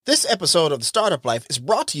This episode of The Startup Life is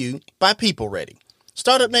brought to you by People Ready.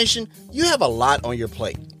 Startup Nation, you have a lot on your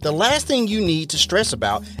plate. The last thing you need to stress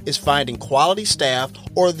about is finding quality staff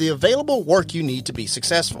or the available work you need to be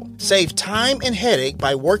successful. Save time and headache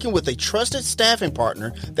by working with a trusted staffing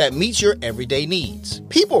partner that meets your everyday needs.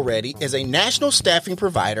 People Ready is a national staffing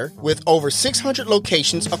provider with over 600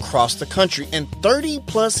 locations across the country and 30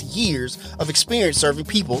 plus years of experience serving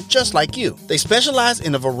people just like you. They specialize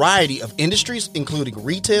in a variety of industries including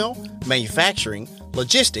retail, manufacturing,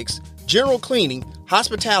 logistics, general cleaning,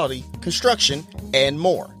 hospitality, construction, and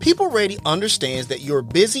more. People Ready understands that you're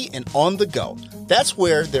busy and on the go. That's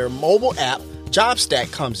where their mobile app,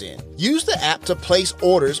 JobStack, comes in. Use the app to place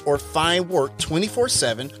orders or find work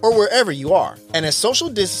 24/7 or wherever you are. And as social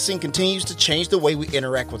distancing continues to change the way we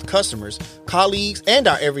interact with customers, colleagues, and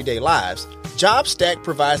our everyday lives, JobStack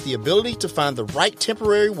provides the ability to find the right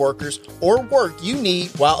temporary workers or work you need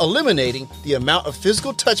while eliminating the amount of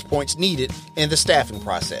physical touch points needed in the staffing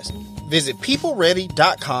process. Visit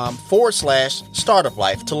peopleready.com/startup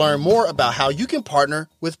life to learn more about how you can partner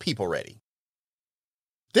with People Ready.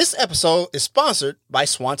 This episode is sponsored by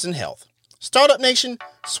Swanson Health. Startup Nation,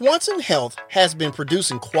 Swanson Health has been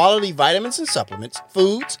producing quality vitamins and supplements,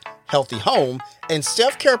 foods, healthy home, and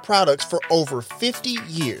self-care products for over 50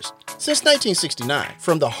 years, since 1969.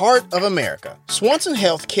 From the heart of America, Swanson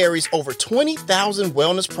Health carries over 20,000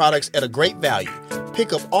 wellness products at a great value.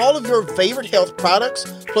 Pick up all of your favorite health products,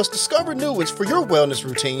 plus discover new ones for your wellness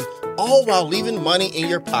routine, all while leaving money in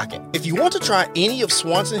your pocket. If you want to try any of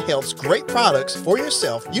Swanson Health's great products for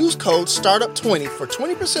yourself, use code STARTUP20 for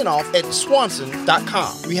 20% off at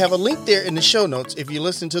swanson.com. We have a link there in the show notes if you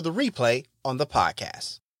listen to the replay on the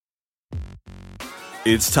podcast.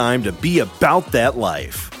 It's time to be about that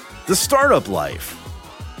life, the startup life.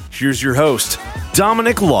 Here's your host,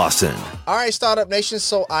 Dominic Lawson. All right, Startup Nation,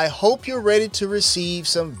 so I hope you're ready to receive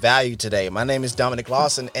some value today. My name is Dominic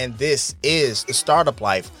Lawson, and this is The Startup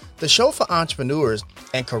Life, the show for entrepreneurs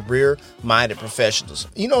and career-minded professionals.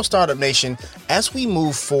 You know, Startup Nation, as we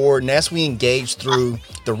move forward and as we engage through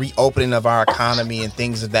the reopening of our economy and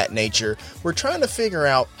things of that nature, we're trying to figure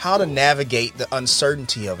out how to navigate the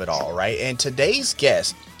uncertainty of it all, right? And today's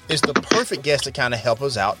guest is the perfect guest to kind of help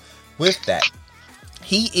us out with that.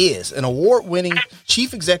 He is an award-winning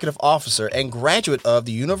chief executive officer and graduate of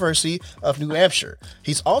the University of New Hampshire.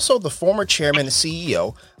 He's also the former chairman and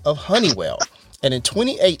CEO of Honeywell. And in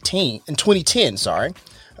 2010,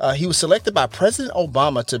 he was selected by President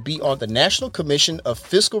Obama to be on the National Commission of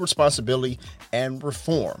Fiscal Responsibility and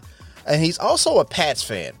Reform. And he's also a Pats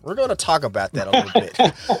fan. We're going to talk about that a little bit.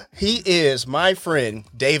 He is my friend,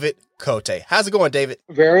 David Cote. How's it going, David?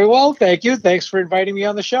 Very well, thank you. Thanks for inviting me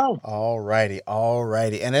on the show. All righty.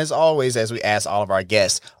 And as always, as we ask all of our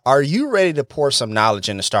guests, are you ready to pour some knowledge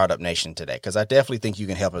into Startup Nation today? Because I definitely think you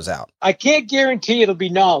can help us out. I can't guarantee it'll be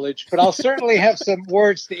knowledge, but I'll certainly have some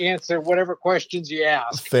words to answer whatever questions you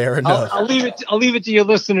ask. Fair enough. I'll leave it to your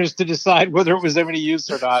listeners to decide whether it was of any use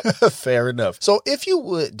or not. Fair enough. So if you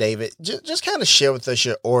would, David, just kind of share with us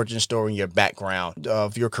your origin story and your background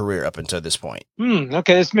of your career up until this point.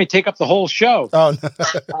 Okay, this may take up the whole show. Oh, no.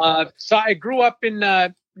 So I grew up in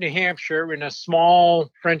New Hampshire, in a small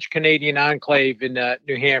French-Canadian enclave in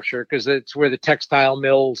New Hampshire, because it's where the textile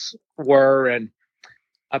mills were. And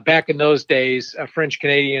back in those days, French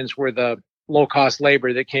Canadians were the low-cost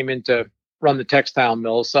labor that came in to run the textile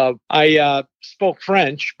mills. So I spoke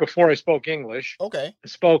French before I spoke English. Okay. I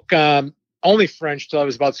spoke only French till I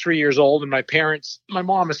was about 3 years old. And my parents, my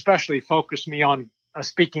mom especially, focused me on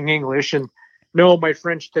speaking English. And no, my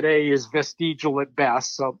French today is vestigial at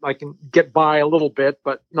best, so I can get by a little bit,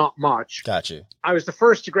 but not much. Gotcha. I was the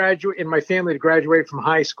first to graduate in my family to graduate from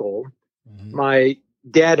high school. Mm-hmm. My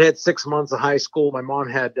dad had 6 months of high school. My mom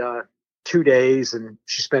had 2 days, and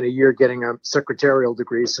she spent a year getting a secretarial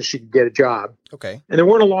degree so she could get a job. Okay. And there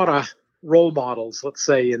weren't a lot of role models, let's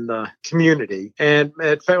say, in the community. And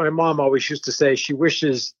in fact, my mom always used to say she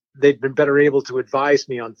wishes they'd been better able to advise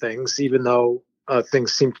me on things, even though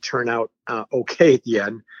things seemed to turn out okay at the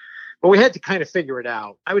end. But we had to kind of figure it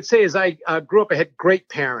out. I would say as I grew up, I had great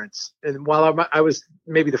parents. And while I was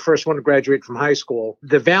maybe the first one to graduate from high school,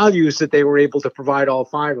 the values that they were able to provide all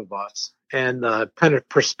five of us and kind of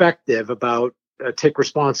perspective about take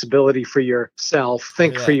responsibility for yourself,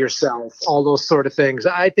 think for yourself, all those sort of things,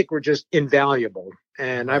 I think were just invaluable.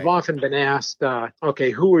 And I've often been asked,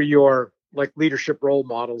 okay, who are your leadership role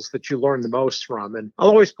models that you learn the most from? And I'll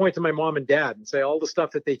always point to my mom and dad and say all the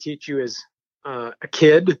stuff that they teach you as a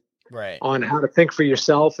kid on how to think for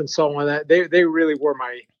yourself and so on. That they really were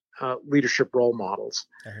my leadership role models.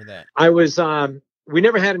 I heard that. I was we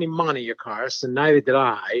never had any money, of course, and neither did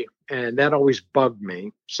I. And that always bugged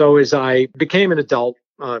me. So as I became an adult,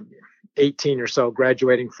 18 or so,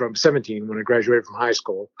 graduating from 17 when I graduated from high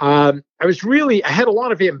school. I had a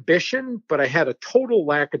lot of ambition, but I had a total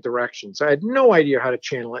lack of direction. So I had no idea how to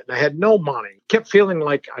channel it, and I had no money. Kept feeling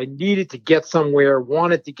like I needed to get somewhere,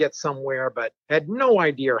 wanted to get somewhere, but had no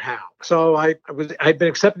idea how. So I'd been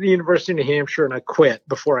accepted to the University of New Hampshire, and I quit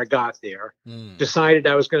before I got there. Decided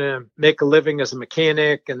I was going to make a living as a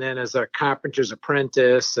mechanic and then as a carpenter's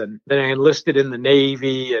apprentice. And then I enlisted in the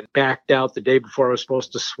Navy and backed out the day before I was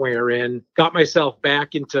supposed to swear in. Got myself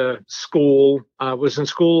back into school. Was in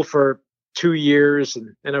school for 2 years,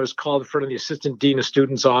 and then I was called in front of the assistant dean of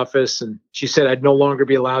students office, and she said I'd no longer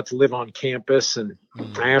be allowed to live on campus. And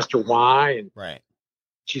I asked her why, and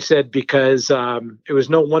she said because it was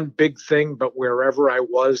no one big thing, but wherever I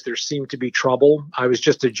was, there seemed to be trouble. I was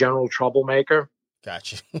just a general troublemaker.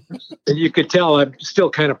 Gotcha. And you could tell I'm still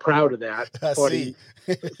kind of proud of that. I 40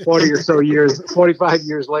 or so years, 45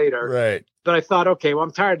 years later. Right. But I thought, okay, well,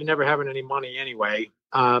 I'm tired of never having any money anyway.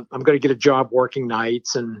 I'm going to get a job working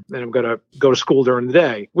nights, and then I'm going to go to school during the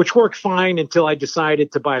day, which worked fine until I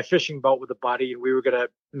decided to buy a fishing boat with a buddy, and we were going to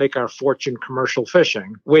make our fortune commercial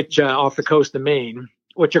fishing, which off the coast of Maine,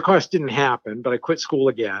 which of course didn't happen, but I quit school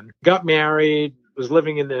again, got married, was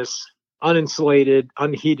living in this uninsulated,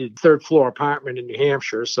 unheated third floor apartment in New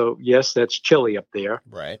Hampshire. So yes, that's chilly up there.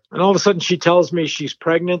 Right. And all of a sudden she tells me she's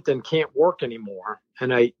pregnant and can't work anymore.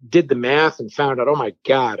 And I did the math and found out, oh my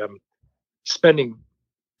God, I'm spending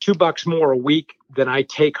 $2 more a week than I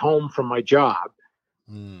take home from my job.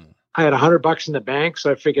 I had $100 in the bank.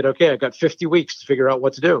 So I figured, okay, I got 50 weeks to figure out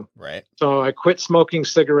what to do. Right. So I quit smoking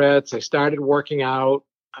cigarettes. I started working out.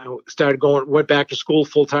 I went back to school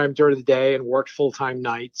full-time during the day and worked full-time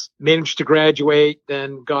nights. Managed to graduate,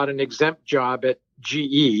 then got an exempt job at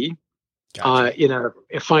GE in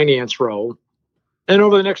a finance role. And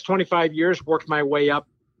over the next 25 years, worked my way up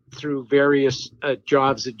through various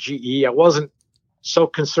jobs at GE. I wasn't so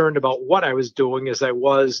concerned about what I was doing as I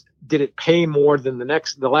was, did it pay more than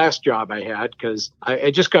the last job I had? Because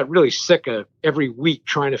I just got really sick of every week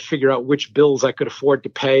trying to figure out which bills I could afford to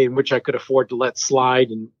pay and which I could afford to let slide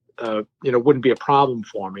and, wouldn't be a problem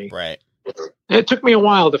for me. Right. And it took me a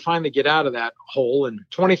while to finally get out of that hole. And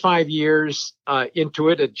 25 years into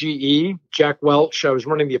it at GE, Jack Welch, I was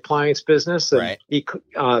running the appliance business, and he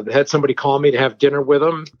had somebody call me to have dinner with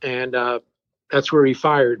him. And that's where he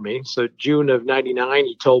fired me. So June of 99,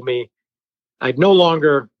 he told me I'd no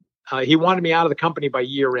longer, he wanted me out of the company by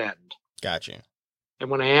year end. Gotcha. And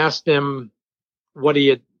when I asked him what he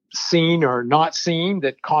had seen or not seen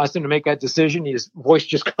that caused him to make that decision, his voice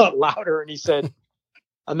just got louder and he said,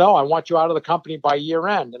 no, I want you out of the company by year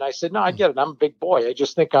end. And I said, no, I get it. I'm a big boy. I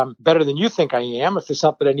just think I'm better than you think I am. If there's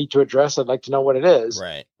something I need to address, I'd like to know what it is.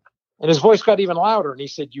 Right. And his voice got even louder, and he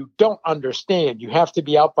said, you don't understand. You have to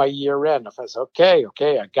be out by year end. If I said, okay,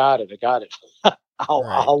 I got it.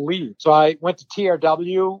 I'll leave. So I went to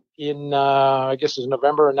TRW in, I guess it was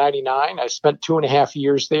November of 99. I spent 2.5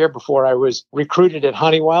 years there before I was recruited at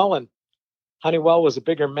Honeywell. And Honeywell was a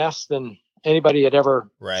bigger mess than anybody had ever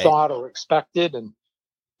thought or expected. And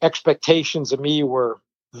expectations of me were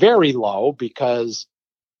very low because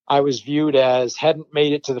I was viewed as hadn't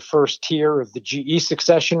made it to the first tier of the GE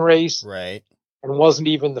succession race. Right. And wasn't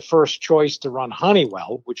even the first choice to run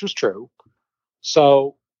Honeywell, which was true.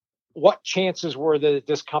 So what chances were there that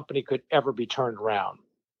this company could ever be turned around?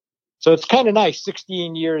 So it's kind of nice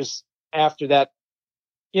 16 years after that,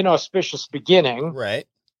 auspicious beginning, right,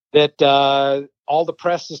 that all the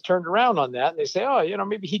press has turned around on that. And they say, oh,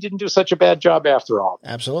 maybe he didn't do such a bad job after all.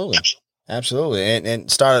 Absolutely. Absolutely. And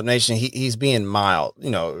Startup Nation, he's being mild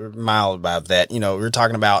about that. We're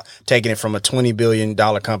talking about taking it from a $20 billion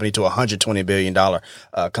company to a $120 billion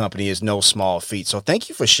company is no small feat. So thank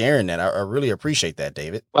you for sharing that. I really appreciate that,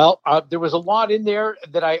 David. Well, there was a lot in there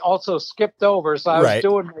that I also skipped over. So I was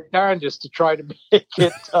doing my darndest to try to make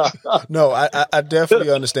it. No, I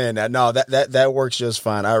definitely understand that. No, that works just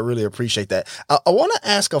fine. I really appreciate that. I want to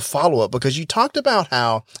ask a follow-up because you talked about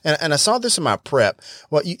how, and I saw this in my prep.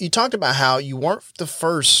 Well, you talked about how you weren't the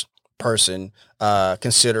first person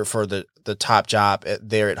considered for the top job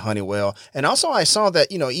there at Honeywell. And also I saw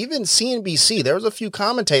that, even CNBC, there was a few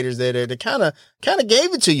commentators there that kind of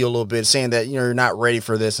gave it to you a little bit, saying that, you're not ready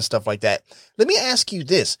for this and stuff like that. Let me ask you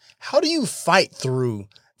this. How do you fight through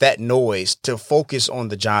that noise to focus on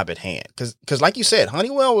the job at hand? Because like you said,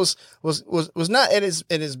 Honeywell was not at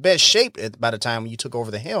his best shape by the time you took over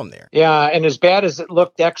the helm there. Yeah, and as bad as it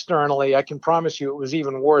looked externally, I can promise you it was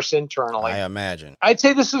even worse internally. I imagine. I'd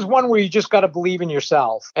say this is one where you just got to believe in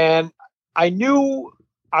yourself. And I knew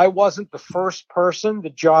I wasn't the first person the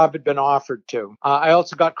job had been offered to. I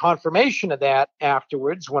also got confirmation of that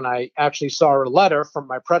afterwards when I actually saw a letter from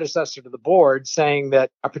my predecessor to the board saying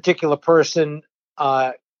that a particular person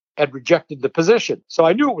had rejected the position. So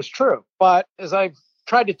I knew it was true. But as I've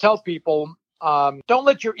tried to tell people, don't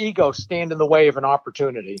let your ego stand in the way of an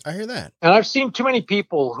opportunity. I hear that. And I've seen too many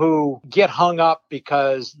people who get hung up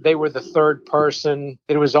because they were the third person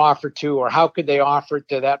it was offered to, or how could they offer it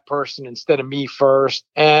to that person instead of me first?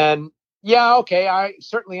 And yeah, okay, I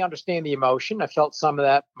certainly understand the emotion. I felt some of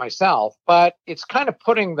that myself, but it's kind of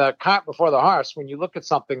putting the cart before the horse when you look at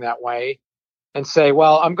something that way and say,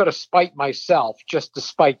 well, I'm going to spite myself just to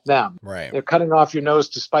spite them. Right. They're cutting off your nose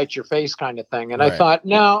to spite your face kind of thing. And Right. I thought,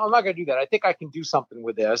 no, I'm not going to do that. I think I can do something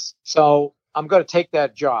with this. So I'm going to take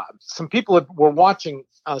that job. Some people were watching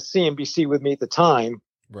CNBC with me at the time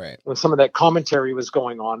Right. when some of that commentary was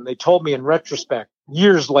going on. They told me in retrospect,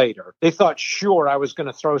 years later, they thought sure I was going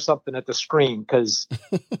to throw something at the screen because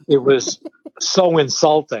it was so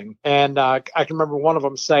insulting. And I can remember one of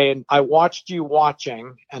them saying, I watched you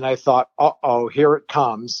watching and I thought, uh-oh, here it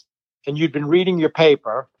comes. And you'd been reading your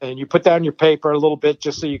paper and you put down your paper a little bit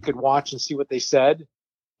just so you could watch and see what they said.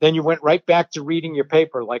 Then you went right back to reading your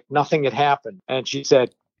paper like nothing had happened. And she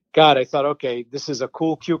said, God, I thought, okay, this is a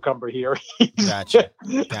cool cucumber here. Gotcha.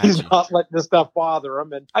 He's not letting this stuff bother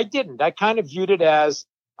him. And I didn't. I kind of viewed it as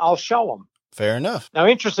I'll show him. Fair enough. Now,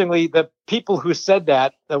 interestingly, the people who said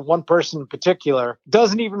that, the one person in particular,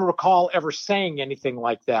 doesn't even recall ever saying anything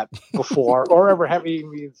like that before or ever having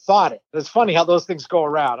even thought it. It's funny how those things go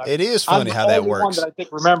around. It is funny how that works. I'm the only one that I think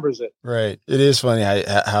remembers it. Right. It is funny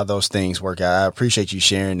how those things work out. I appreciate you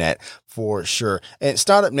sharing that for sure. And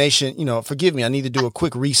Startup Nation, forgive me, I need to do a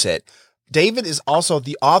quick reset. David is also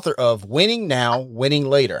the author of Winning Now, Winning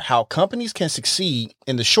Later, How Companies Can Succeed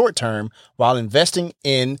in the Short Term while investing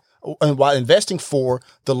for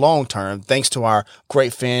the long term. Thanks to our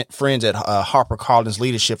great friends at HarperCollins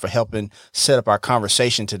Leadership for helping set up our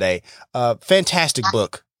conversation today. Fantastic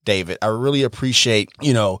book, David. I really appreciate,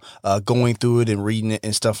 going through it and reading it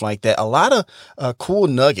and stuff like that. A lot of cool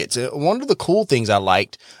nuggets. One of the cool things I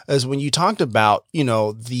liked is when you talked about,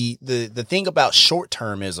 the thing about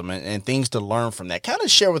short-termism and things to learn from that. Kind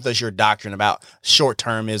of share with us your doctrine about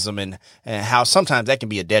short-termism and how sometimes that can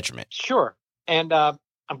be a detriment. Sure. And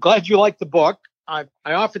I'm glad you like the book. I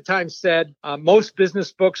oftentimes said most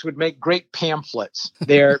business books would make great pamphlets.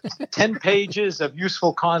 They're 10 pages of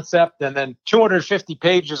useful concept and then 250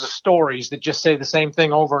 pages of stories that just say the same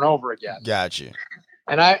thing over and over again. Gotcha.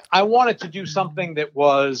 And I wanted to do something that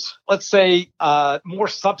was, let's say, more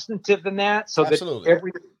substantive than that. So Absolutely.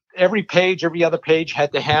 that every page, every other page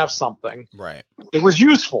had to have something. Right. It was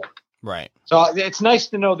useful. Right. So it's nice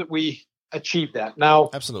to know that we achieved that. Now,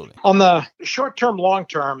 Absolutely. On the short term, long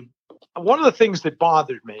term, one of the things that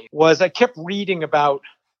bothered me was I kept reading about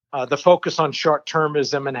the focus on short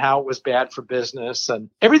termism and how it was bad for business. And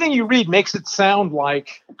everything you read makes it sound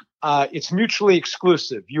like it's mutually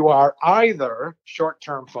exclusive. You are either short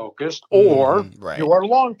term focused or right. you are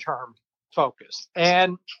long term focused.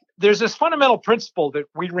 And there's this fundamental principle that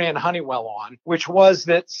we ran Honeywell on, which was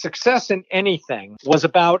that success in anything was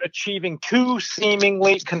about achieving two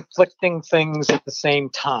seemingly conflicting things at the same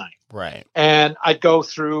time. Right. And I'd go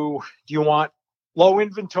through, do you want low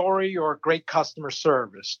inventory or great customer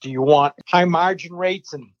service? Do you want high margin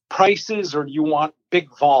rates and prices, or do you want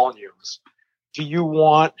big volumes? Do you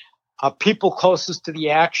want people closest to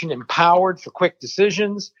the action empowered for quick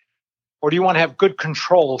decisions? Or do you want to have good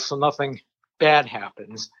control so nothing bad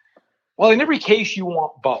happens? Well, in every case, you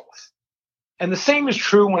want both. And the same is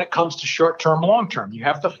true when it comes to short-term, long-term. You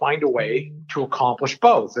have to find a way to accomplish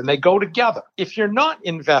both, and they go together. If you're not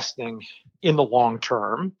investing in the long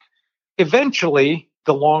term, eventually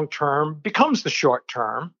the long term becomes the short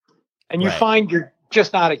term, and you Right. find you're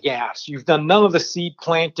just out of gas. You've done none of the seed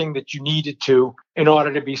planting that you needed to in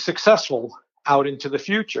order to be successful out into the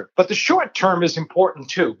future. But the short term is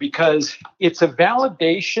important too, because it's a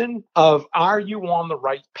validation of, are you on the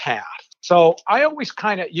right path? So I always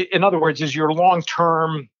in other words, is your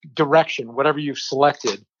long-term direction, whatever you've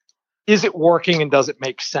selected, is it working and does it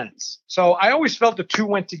make sense? So I always felt the two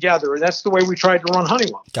went together, and that's the way we tried to run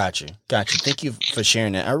Honeywell. Gotcha. Thank you for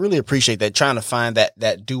sharing that. I really appreciate that, trying to find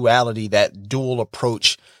that duality, that dual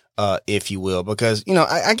approach, if you will, because,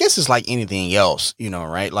 I guess it's like anything else,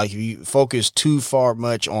 right? Like if you focus too far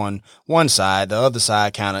much on one side, the other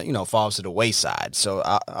side kind of, falls to the wayside. So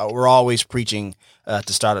we're always preaching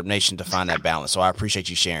to Startup Nation to find that balance. So I appreciate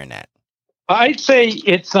you sharing that. I'd say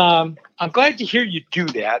it's, I'm glad to hear you do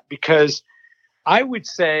that, because I would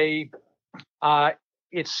say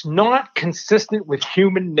it's not consistent with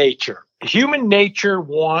human nature. Human nature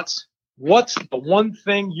wants, what's the one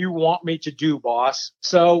thing you want me to do, boss?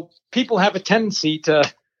 So people have a tendency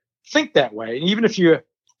to think that way. And even if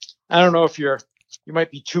I don't know if you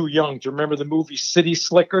might be too young to remember the movie City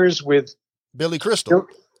Slickers with Billy Crystal.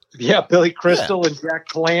 Yeah, Billy Crystal and Jack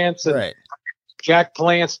Palance. And Right. Jack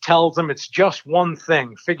Palance tells them it's just one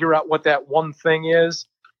thing. Figure out what that one thing is.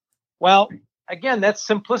 Well, again, that's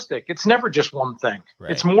simplistic. It's never just one thing.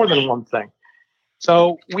 Right. It's more than one thing.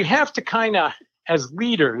 So we have to kind of, as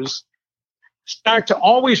leaders, start to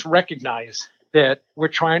always recognize that we're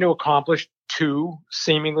trying to accomplish two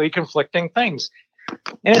seemingly conflicting things.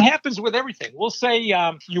 And it happens with everything. We'll say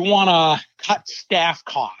you want to cut staff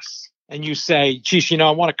costs. And you say, geez,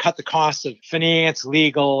 I want to cut the costs of finance,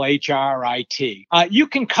 legal, HR, IT. You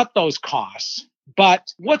can cut those costs.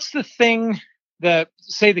 But what's the thing, the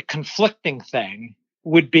conflicting thing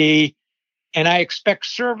would be, and I expect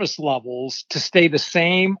service levels to stay the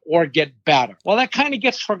same or get better. Well, that kind of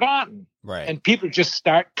gets forgotten. Right. And people just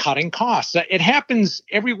start cutting costs. It happens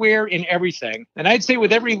everywhere in everything. And I'd say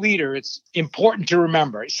with every leader, it's important to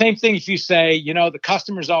remember. Same thing if you say, the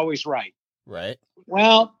customer's always right. Right.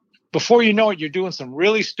 Well, before you know it, you're doing some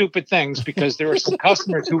really stupid things because there are some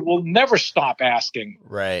customers who will never stop asking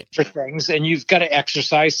for things, and you've got to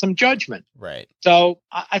exercise some judgment. Right. So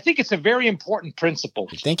I think it's a very important principle.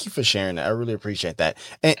 Thank you for sharing that. I really appreciate that.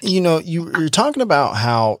 And, you're talking about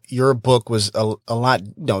how your book was a lot,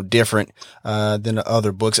 different than the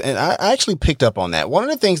other books. And I actually picked up on that. One of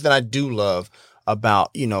the things that I do love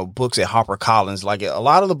about, books at HarperCollins, like a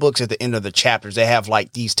lot of the books at the end of the chapters, they have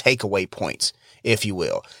like these takeaway points, if you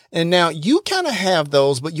will. And now you kind of have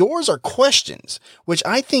those, but yours are questions, which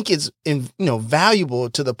I think is, valuable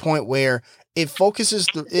to the point where it forces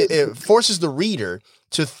the reader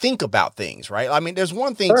to think about things, right? I mean, there's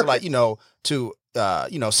one thing to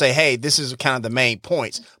say, hey, this is kind of the main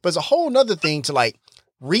points, but it's a whole nother thing to like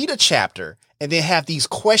read a chapter and then have these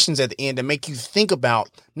questions at the end that make you think about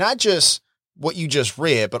not just what you just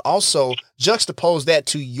read, but also juxtapose that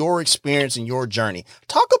to your experience and your journey.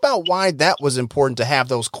 Talk about why that was important to have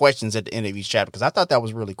those questions at the end of each chapter, because I thought that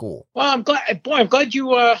was really cool. Well, I'm glad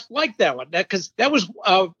you liked that one, because that was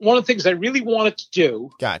one of the things I really wanted to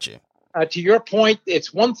do. Gotcha. To your point,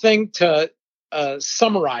 it's one thing to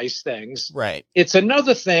summarize things. Right. It's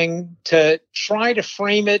another thing to try to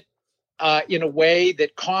frame it in a way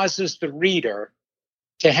that causes the reader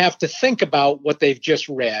to have to think about what they've just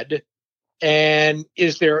read. And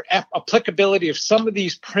is there applicability of some of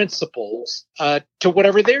these principles to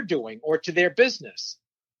whatever they're doing or to their business?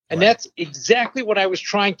 And that's exactly what I was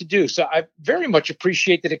trying to do. So I very much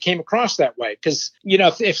appreciate that it came across that way. Because,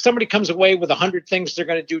 if somebody comes away with 100 things they're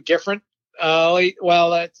going to do different,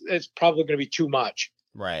 it's probably going to be too much.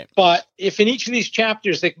 Right. But if in each of these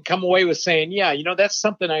chapters they can come away with saying, that's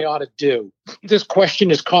something I ought to do. This question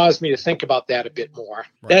has caused me to think about that a bit more.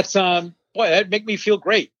 Right. That's, that'd make me feel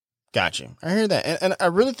great. Gotcha. I hear that. And I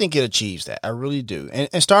really think it achieves that. I really do.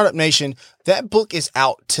 And Startup Nation, that book is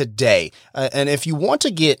out today. And if you want to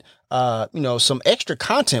get, some extra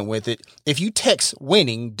content with it, if you text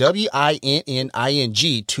winning,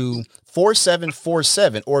 WINNING to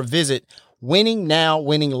 4747 or visit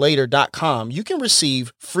winningnowwinninglater.com, you can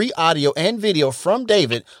receive free audio and video from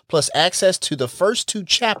David, plus access to the first 2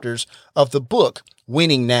 chapters of the book,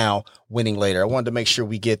 Winning Now, Winning Later. I wanted to make sure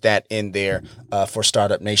we get that in there for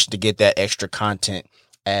Startup Nation to get that extra content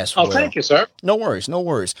as well. Oh, thank you, sir. No worries.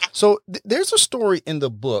 So there's a story in the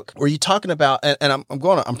book where you're talking about, and I'm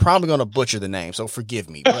probably gonna butcher the name, so forgive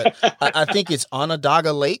me, but I think it's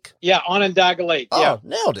Onondaga Lake. Yeah, Onondaga Lake. Yeah. Oh,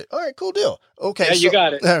 nailed it. All right, cool deal. Okay, yeah, you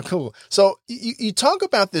got it. Cool. So you talk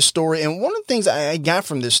about this story, and one of the things I got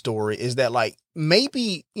from this story is that, like,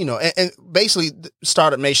 maybe, and basically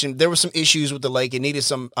Startup Nation, there were some issues with the lake. It needed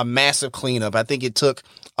a massive cleanup. I think it took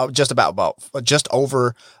just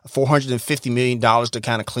over $450 million to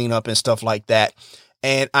kind of clean up and stuff like that.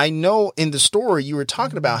 And I know in the story you were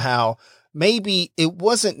talking about how maybe it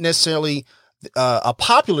wasn't necessarily a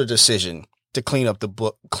popular decision to clean up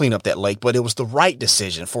that lake, but it was the right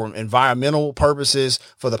decision for environmental purposes,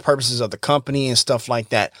 for the purposes of the company and stuff like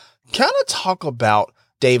that. Kind of talk about,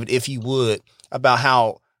 David, if you would, about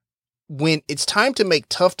how when it's time to make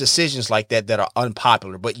tough decisions like that are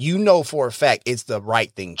unpopular, but for a fact it's the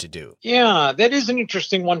right thing to do. Yeah, that is an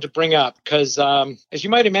interesting one to bring up because, as you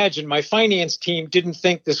might imagine, my finance team didn't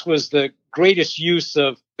think this was the greatest use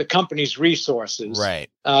of the company's resources. Right.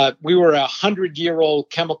 We were 100-year-old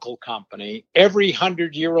chemical company. Every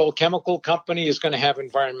 100-year-old chemical company is going to have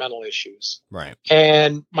environmental issues. Right.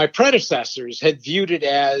 And my predecessors had viewed it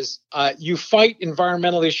as you fight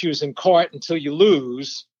environmental issues in court until you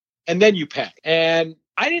lose, and then you pay. And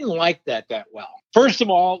I didn't like that well. First of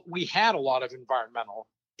all, we had a lot of environmental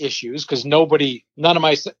issues because none of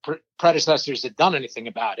my predecessors had done anything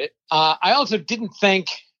about it. I also didn't think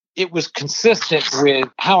it was consistent with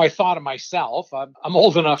how I thought of myself. I'm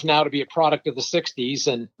old enough now to be a product of the 60s.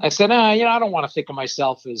 And I said, I don't want to think of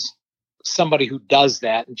myself as somebody who does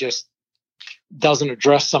that and just doesn't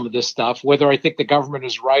address some of this stuff, whether I think the government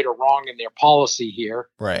is right or wrong in their policy here.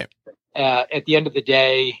 Right. At the end of the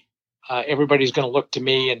day, everybody's going to look to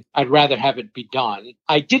me, and I'd rather have it be done.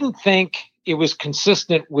 I didn't think it was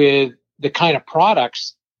consistent with the kind of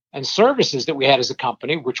products and services that we had as a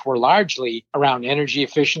company, which were largely around energy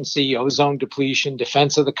efficiency, ozone depletion,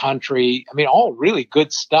 defense of the country. I mean, all really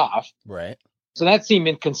good stuff. Right. So that seemed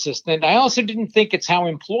inconsistent. I also didn't think it's how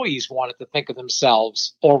employees wanted to think of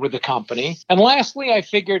themselves or with the company. And lastly, I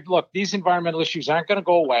figured, look, these environmental issues aren't going to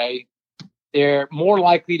go away. They're more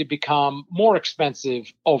likely to become more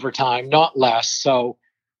expensive over time, not less. So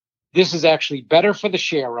this is actually better for the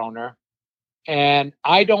share owner. And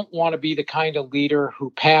I don't want to be the kind of leader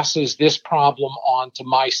who passes this problem on to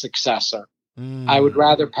my successor. I would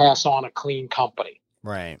rather pass on a clean company.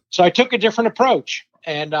 Right. So I took a different approach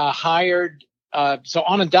and hired. So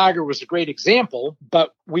Onondaga was a great example,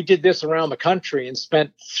 but we did this around the country and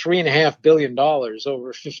spent $3.5 billion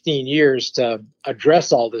over 15 years to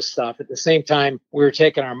address all this stuff. At the same time, we were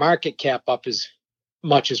taking our market cap up as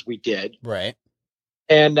much as we did. Right.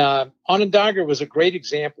 And Onondaga was a great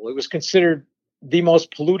example. It was considered the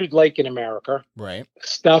most polluted lake in America. Right.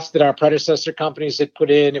 Stuff that our predecessor companies had put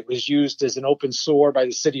in. It was used as an open sewer by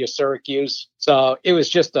the city of Syracuse. So it was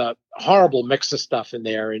just a horrible mix of stuff in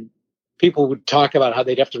there. And people would talk about how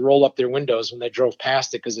they'd have to roll up their windows when they drove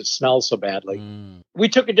past it because it smelled so badly. We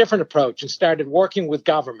took a different approach and started working with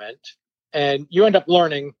government. And you end up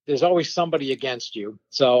learning there's always somebody against you.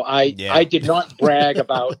 So I did not brag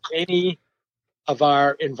about any of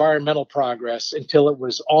our environmental progress until it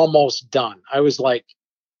was almost done. I was like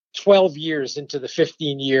 12 years into the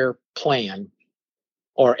 15-year plan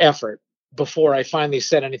or effort before I finally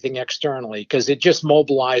said anything externally, because it just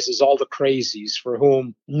mobilizes all the crazies for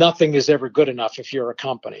whom nothing is ever good enough if you're a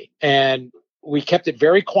company. And we kept it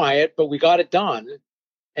very quiet, but we got it done.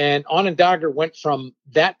 And Onondaga went from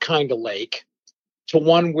that kind of lake to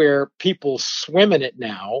one where people swim in it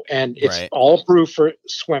now, and it's all approved for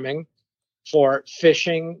swimming, for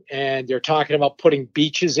fishing, and they're talking about putting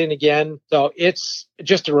beaches in again. So it's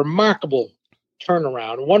just a remarkable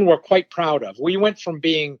turnaround, one we're quite proud of. We went from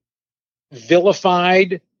being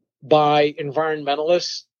vilified by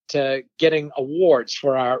environmentalists to getting awards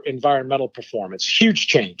for our environmental performance. Huge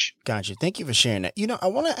change. Gotcha. Thank you for sharing that. I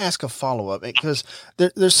want to ask a follow-up because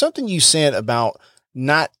there's something you said about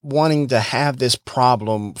not wanting to have this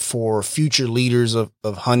problem for future leaders of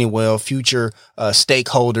Honeywell, future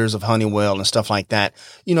stakeholders of Honeywell and stuff like that.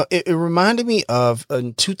 It reminded me of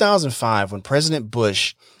in 2005 when President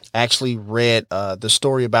Bush actually read the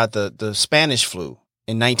story about the Spanish flu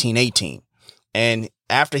in 1918. And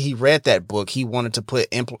after he read that book, he wanted to put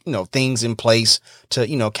things in place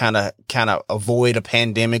to kind of avoid a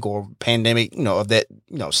pandemic of that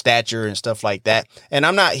stature and stuff like that. And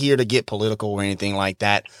I'm not here to get political or anything like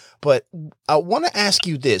that, but I want to ask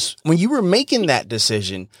you this: when you were making that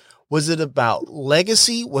decision, was it about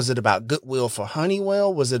legacy? Was it about goodwill for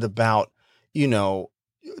Honeywell? Was it about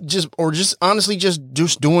just honestly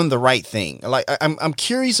doing the right thing? Like I'm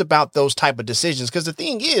curious about those type of decisions, because the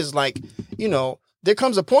thing is, there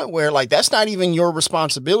comes a point where that's not even your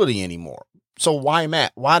responsibility anymore. So why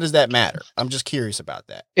does that matter? I'm just curious about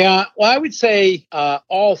that. Yeah, well, I would say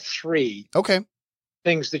all three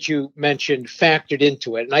things that you mentioned factored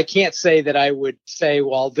into it. And I can't say that I would say,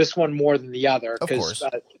 well, this one more than the other, because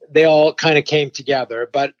they all kind of came together.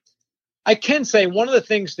 But I can say one of the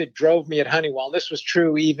things that drove me at Honeywell, and this was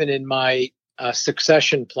true even in my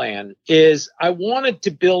succession plan, is I wanted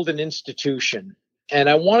to build an institution. And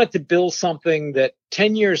I wanted to build something that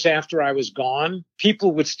 10 years after I was gone,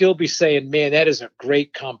 people would still be saying, man, that is a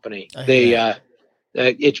great company.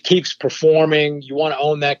 It keeps performing. You want to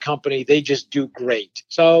own that company. They just do great.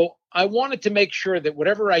 So I wanted to make sure that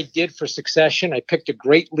whatever I did for succession, I picked a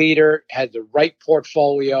great leader, had the right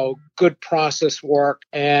portfolio, good process work,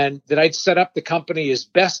 and that I'd set up the company as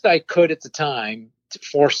best I could at the time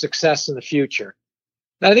for success in the future.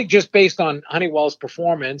 And I think just based on Honeywell's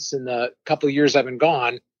performance in the couple of years I've been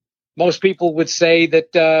gone, most people would say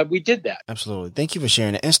that we did that. Absolutely. Thank you for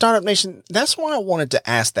sharing it. And Startup Nation, that's why I wanted to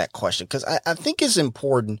ask that question, because I think it's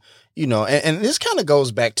important, and this kind of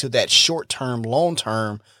goes back to that short-term,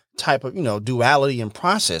 long-term type of, duality and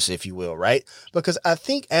process, if you will, right? Because I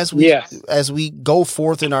think as we go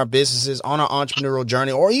forth in our businesses, on our entrepreneurial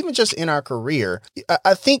journey, or even just in our career,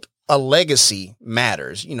 I think a legacy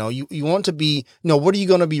matters. You want to be, what are you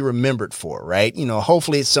going to be remembered for, right?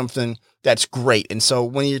 Hopefully it's something that's great. And so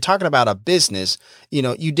when you're talking about a business,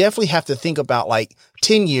 you definitely have to think about like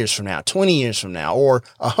 10 years from now, 20 years from now, or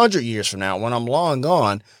 100 years from now, when I'm long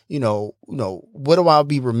gone, what do I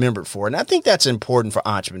be remembered for? And I think that's important for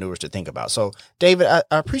entrepreneurs to think about. So David, I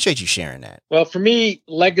appreciate you sharing that. Well, for me,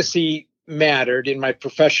 legacy mattered in my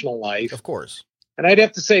professional life. Of course. And I'd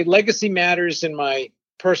have to say legacy matters in my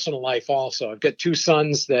personal life also. I've got two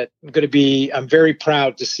sons that I'm very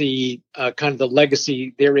proud to see kind of the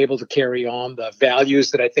legacy they're able to carry on, the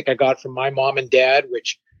values that I think I got from my mom and dad,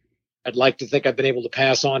 which I'd like to think I've been able to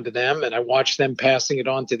pass on to them. And I watch them passing it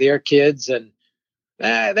on to their kids. And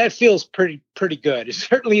that feels pretty good.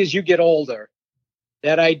 Certainly as you get older,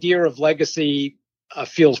 that idea of legacy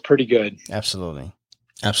feels pretty good. Absolutely.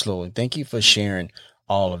 Absolutely. Thank you for sharing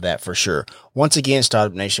all of that for sure. Once again,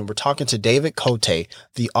 Startup Nation, we're talking to David Cote,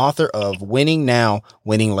 the author of Winning Now,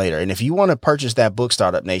 Winning Later. And if you want to purchase that book,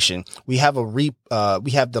 Startup Nation, we have we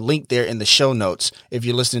have the link there in the show notes if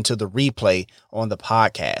you're listening to the replay on the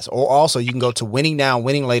podcast. Or also you can go to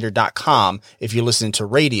winningnowwinninglater.com if you're listening to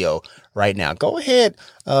radio right now. Go ahead,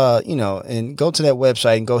 and go to that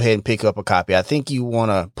website and go ahead and pick up a copy. I think you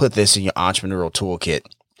want to put this in your entrepreneurial toolkit,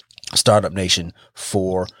 Startup Nation,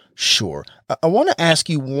 for sure. I want to ask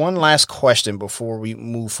you one last question before we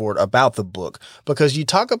move forward about the book, because you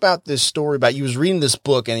talk about this story about you was reading this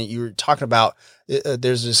book and you were talking about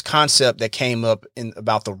there's this concept that came up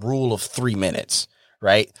about the rule of 3 minutes,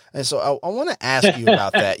 right? And so I want to ask you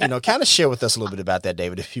about that. Kind of share with us a little bit about that,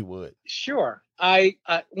 David, if you would. Sure.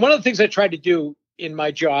 One of the things I tried to do in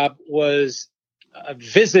my job was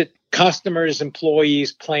visit customers,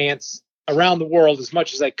 employees, plants around the world as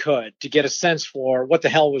much as I could to get a sense for what the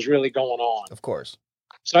hell was really going on. Of course.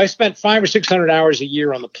 So I spent 500 or 600 hours a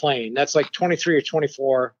year on the plane. That's like 23 or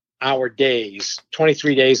 24 hour days,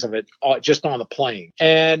 23 days of it just on the plane.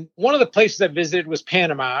 And one of the places I visited was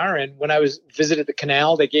Panama. And when I visited the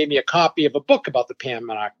canal, they gave me a copy of a book about the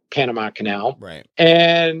Panama Canal. Right.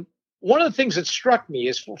 And one of the things that struck me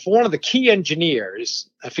is for one of the key engineers,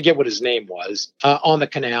 I forget what his name was, on the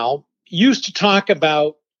canal, used to talk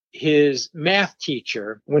about his math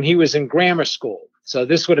teacher when he was in grammar school. So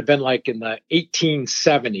this would have been like in the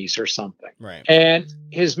 1870s or something. Right. And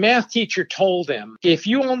his math teacher told him, if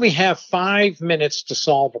you only have 5 minutes to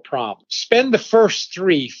solve a problem, spend the first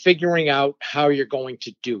 3 figuring out how you're going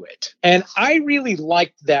to do it. And I really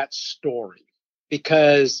liked that story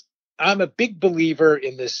because I'm a big believer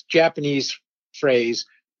in this Japanese phrase,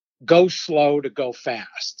 go slow to go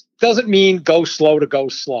fast. Doesn't mean go slow to go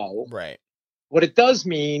slow. Right. What it does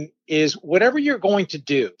mean is whatever you're going to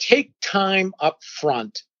do, take time up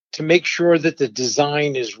front to make sure that the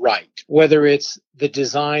design is right. Whether it's the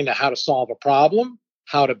design of how to solve a problem,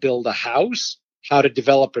 how to build a house, how to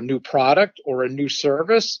develop a new product or a new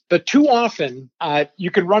service. But too often,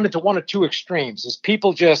 you can run into one or two extremes. Is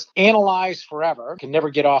people just analyze forever, can never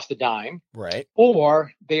get off the dime. Right.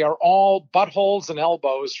 Or they are all buttholes and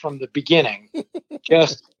elbows from the beginning,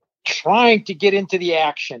 just trying to get into the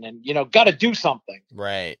action and, got to do something.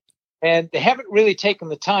 Right. And they haven't really taken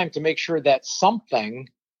the time to make sure that something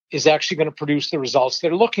is actually going to produce the results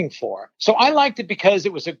they're looking for. So I liked it because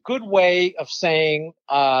it was a good way of saying,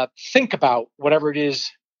 think about whatever it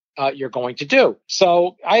is you're going to do.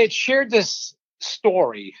 So I had shared this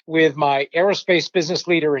story with my aerospace business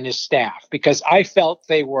leader and his staff because I felt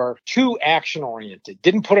they were too action oriented,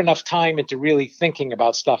 didn't put enough time into really thinking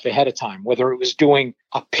about stuff ahead of time, whether it was doing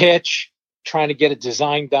a pitch, trying to get a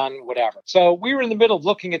design done, whatever. So we were in the middle of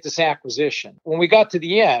looking at this acquisition. When we got to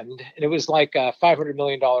the end, and it was like a $500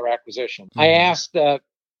 million acquisition, I asked the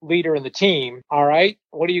leader in the team, all right,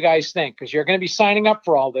 what do you guys think? Because you're going to be signing up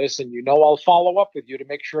for all this, and I'll follow up with you to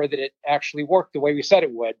make sure that it actually worked the way we said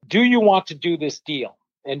it would. Do you want to do this deal?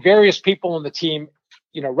 And various people in the team,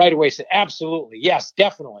 right away said, absolutely, yes,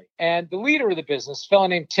 definitely. And the leader of the business, a fellow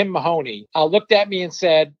named Tim Mahoney, looked at me and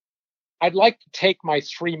said, I'd like to take my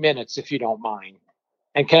 3 minutes if you don't mind.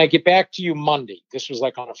 And can I get back to you Monday? This was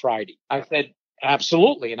like on a Friday. I said,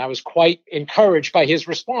 absolutely. And I was quite encouraged by his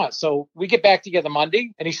response. So we get back together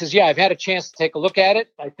Monday and he says, yeah, I've had a chance to take a look at it.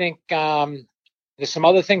 I think there's some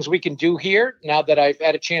other things we can do here now that I've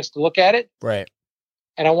had a chance to look at it. Right.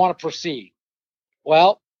 And I want to proceed.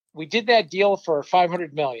 Well, we did that deal for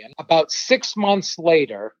 $500 million. About 6 months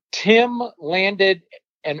later, Tim landed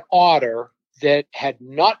an order that had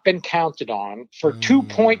not been counted on for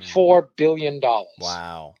 $2.4 billion.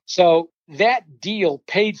 Wow. So that deal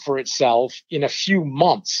paid for itself in a few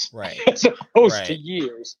months, Right. as opposed to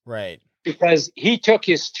years. Right. Because he took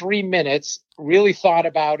his 3 minutes, really thought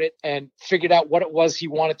about it, and figured out what it was he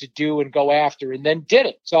wanted to do and go after, and then did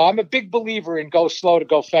it. So I'm a big believer in go slow to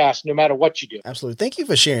go fast, no matter what you do. Absolutely. Thank you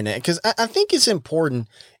for sharing that, because I think it's important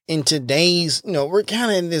in today's, we're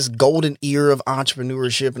kind of in this golden era of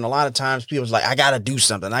entrepreneurship. And a lot of times people's like, I got to do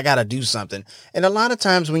something. And a lot of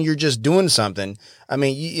times when you're just doing something, I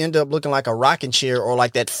mean, you end up looking like a rocking chair or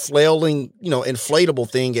like that flailing, inflatable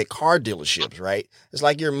thing at car dealerships, right? It's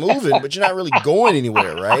like you're moving, but you're not really going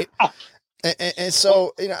anywhere, right? And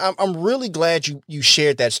so, I'm really glad you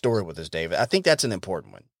shared that story with us, David. I think that's an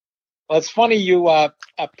important one. Well, it's funny you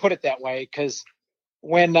put it that way, because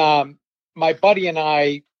when my buddy and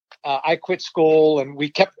I quit school and we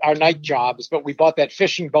kept our night jobs, but we bought that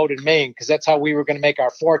fishing boat in Maine because that's how we were going to make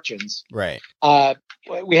our fortunes. Right.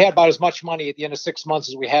 We had about as much money at the end of 6 months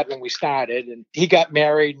as we had when we started. And he got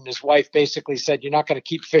married, and his wife basically said, "You're not going to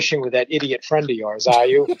keep fishing with that idiot friend of yours, are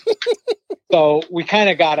you?" So we kind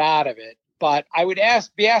of got out of it. But I would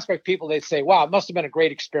be asked by people, they'd say, "Wow, it must have been a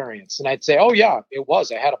great experience." And I'd say, "Oh, yeah, it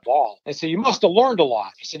was. I had a ball." They'd say, "You must have learned a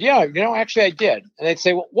lot." I said, "Yeah, actually I did." And they'd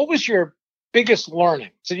say, "Well, what was your biggest learning?"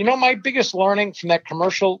 So, my biggest learning from that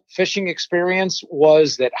commercial fishing experience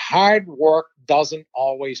was that hard work doesn't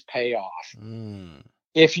always pay off.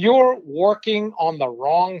 If you're working on the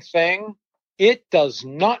wrong thing, it does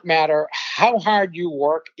not matter how hard you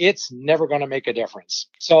work. It's never going to make a difference.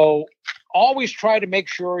 So always try to make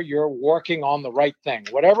sure you're working on the right thing.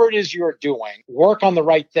 Whatever it is you're doing, work on the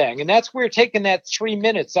right thing. And that's where taking that 3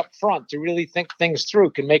 minutes up front to really think things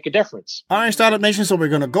through can make a difference. All right, Startup Nation. So we're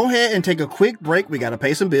going to go ahead and take a quick break. We got to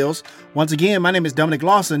pay some bills. Once again, my name is Dominic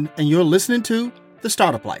Lawson, and you're listening to The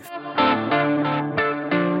Startup Life.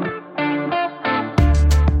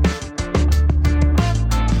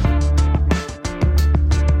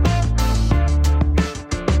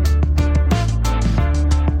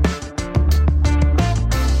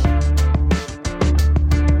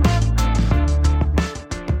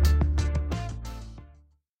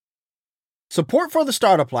 Support for The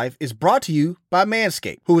Startup Life is brought to you by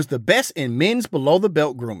Manscaped, who is the best in men's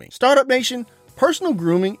below-the-belt grooming. Startup Nation, personal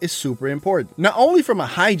grooming is super important, not only from a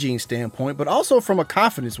hygiene standpoint, but also from a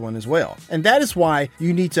confidence one as well. And that is why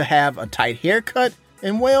you need to have a tight haircut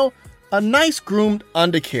and, well, a nice groomed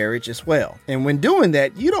undercarriage as well. And when doing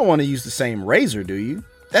that, you don't want to use the same razor, do you?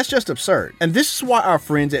 That's just absurd. And this is why our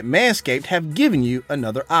friends at Manscaped have given you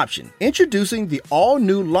another option. Introducing the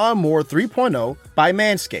all-new Lawnmower 3.0 by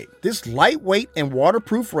Manscaped. This lightweight and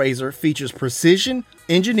waterproof razor features precision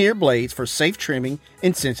engineered blades for safe trimming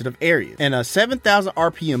in sensitive areas, and a 7,000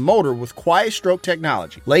 RPM motor with quiet stroke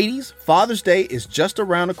technology. Ladies, Father's Day is just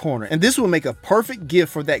around the corner, and this will make a perfect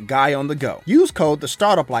gift for that guy on the go. Use code The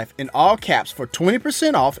Startup Life in all caps for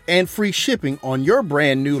 20% off and free shipping on your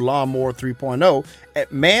brand new Lawnmower 3.0 at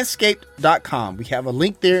manscaped.com. We have a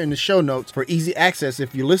link there in the show notes for easy access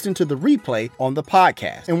if you listen to the replay on the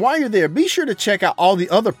podcast. And while you're there, be sure to check out all the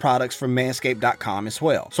other products from manscaped.com as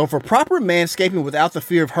well. So for proper manscaping without the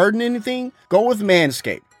fear of hurting anything, go with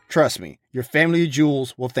Manscaped. Trust me, your family of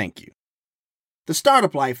jewels will thank you. The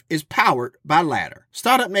Startup Life is powered by Ladder.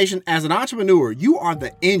 Startup Nation, as an entrepreneur, you are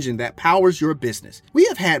the engine that powers your business. We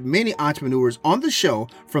have had many entrepreneurs on the show,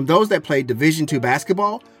 from those that played Division II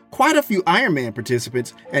basketball, quite a few Ironman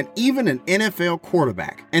participants, and even an NFL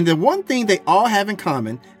quarterback. And the one thing they all have in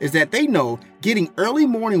common is that they know getting early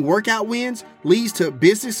morning workout wins leads to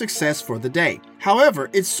business success for the day. However,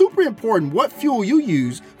 it's super important what fuel you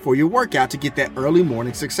use for your workout to get that early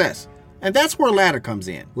morning success. And that's where Ladder comes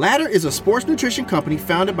in. Ladder is a sports nutrition company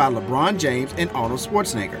founded by LeBron James and Arnold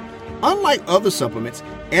Schwarzenegger. Unlike other supplements,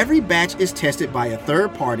 every batch is tested by a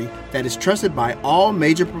third party that is trusted by all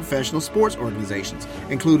major professional sports organizations,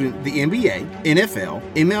 including the NBA, NFL,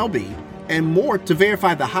 MLB, and more, to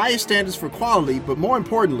verify the highest standards for quality, but more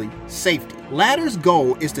importantly, safety. Ladder's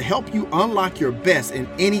goal is to help you unlock your best in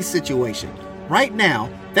any situation. Right now,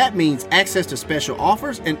 that means access to special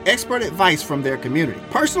offers and expert advice from their community.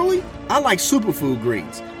 Personally, I like superfood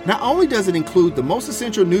greens. Not only does it include the most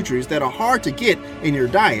essential nutrients that are hard to get in your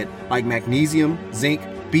diet, like magnesium, zinc,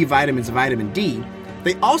 B vitamins, vitamin D,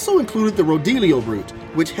 they also included the Rodelio root,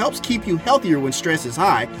 which helps keep you healthier when stress is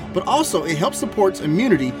high, but also it helps support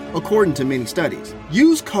immunity according to many studies.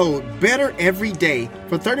 Use code BETTEREVERYDAY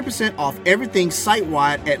for 30% off everything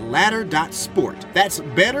site-wide at ladder.sport. That's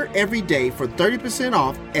BETTEREVERYDAY for 30%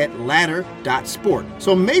 off at ladder.sport.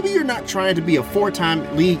 So maybe you're not trying to be a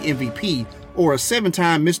 4-time league MVP or a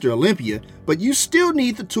 7-time Mr. Olympia, but you still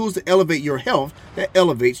need the tools to elevate your health that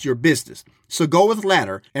elevates your business. So go with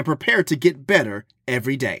Ladder and prepare to get better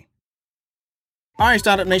every day. All right,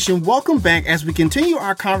 Startup Nation, welcome back as we continue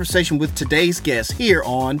our conversation with today's guest here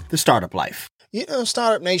on The Startup Life. You know,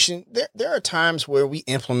 Startup Nation, there are times where we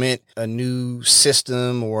implement a new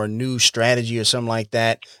system or a new strategy or something like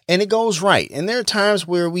that, and it goes right. And there are times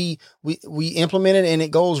where we implement it and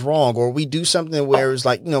it goes wrong, or we do something where it's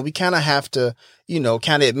like, we kind of have to,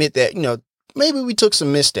 kind of admit that, maybe we took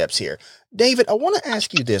some missteps here. David, I want to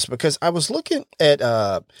ask you this because I was looking at,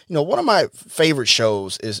 one of my favorite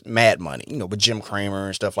shows is Mad Money, with Jim Cramer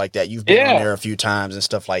and stuff like that. You've been on there a few times and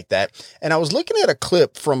stuff like that. And I was looking at a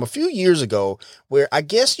clip from a few years ago where I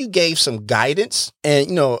guess you gave some guidance and,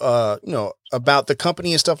 about the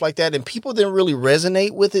company and stuff like that. And people didn't really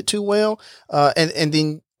resonate with it too well. And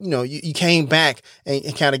then, you came back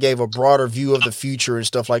and kind of gave a broader view of the future and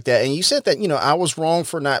stuff like that. And you said that, I was wrong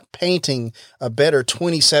for not painting a better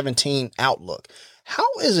 2017 outlook. How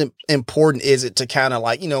important is it to kind of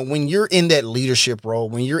like, when you're in that leadership role,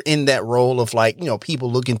 when you're in that role of like,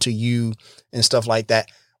 people looking to you and stuff like that,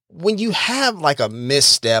 when you have like a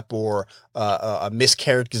misstep or a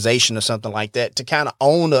mischaracterization or something like that, to kind of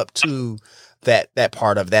own up to that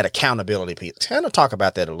part of that accountability piece. Kind of talk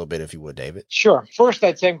about that a little bit, if you would, David. Sure. First,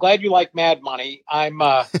 I'd say I'm glad you like Mad Money. I'm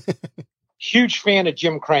a huge fan of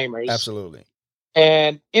Jim Cramer's. Absolutely.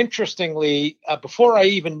 And interestingly, before I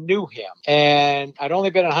even knew him, and I'd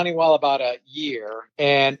only been at Honeywell about a year,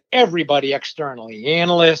 and everybody externally,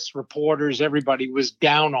 analysts, reporters, everybody was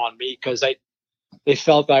down on me because they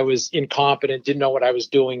felt I was incompetent, didn't know what I was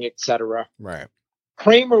doing, etc. Right.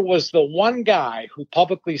 Kramer was the one guy who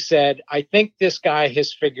publicly said, I think this guy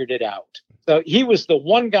has figured it out. So he was the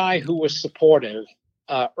one guy who was supportive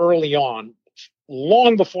early on,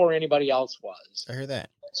 long before anybody else was. I hear that.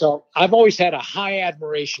 So I've always had a high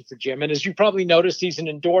admiration for Jim. And as you probably noticed, he's an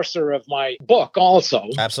endorser of my book also.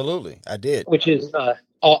 Absolutely. I did. Which is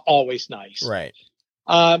always nice. Right.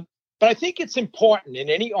 But I think it's important in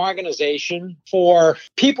any organization for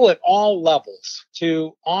people at all levels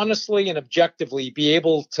to honestly and objectively be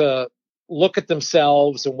able to look at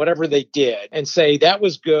themselves and whatever they did and say that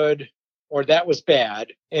was good or that was bad.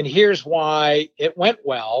 And here's why it went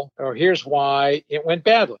well, or here's why it went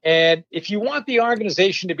badly. And if you want the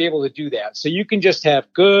organization to be able to do that, so you can just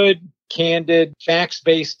have good, candid,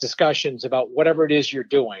 facts-based discussions about whatever it is you're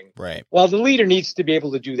doing. Right. Well, the leader needs to be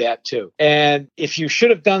able to do that too. And if you should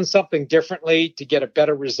have done something differently to get a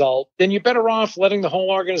better result, then you're better off letting the whole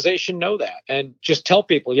organization know that and just tell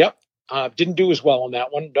people, yep, didn't do as well on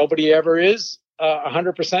that one. Nobody ever is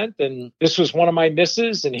 100%. And this was one of my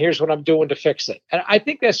misses, and here's what I'm doing to fix it. And I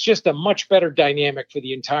think that's just a much better dynamic for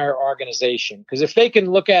the entire organization. Because if they can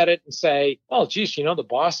look at it and say, well, geez, the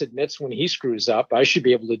boss admits when he screws up, I should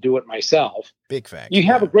be able to do it myself. Big fact. You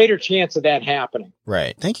have a greater chance of that happening.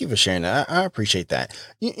 Right. Thank you for sharing that. I appreciate that.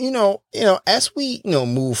 As we,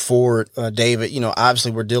 move forward, David,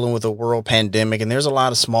 obviously we're dealing with a world pandemic, and there's a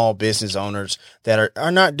lot of small business owners that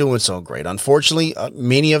are not doing so great. Unfortunately,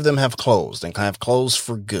 many of them have closed and kind of closed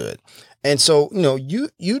for good. And so,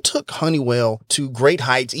 you took Honeywell to great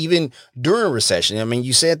heights, even during a recession. I mean,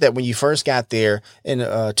 you said that when you first got there in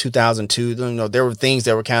 2002, there were things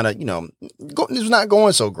that were kind of, it was not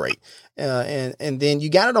going so great. And then you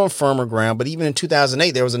got it on firmer ground. But even in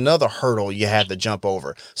 2008, there was another hurdle you had to jump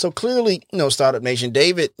over. So clearly, Startup Nation,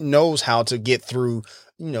 David knows how to get through,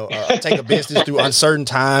 take a business through uncertain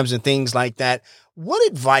times and things like that. What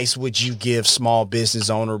advice would you give small business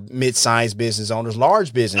owner, mid-sized business owners,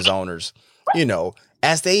 large business owners,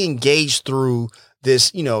 as they engage through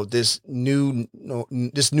this, this new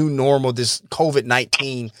normal, this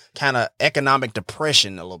COVID-19 kind of economic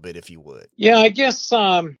depression a little bit, if you would? Yeah, I guess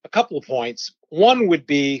a couple of points. One would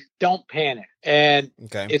be don't panic. And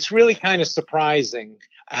It's really kind of surprising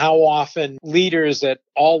how often leaders at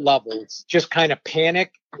all levels just kind of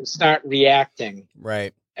panic and start reacting.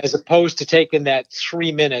 Right. As opposed to taking that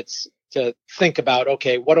 3 minutes to think about,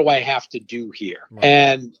 okay, what do I have to do here? Right.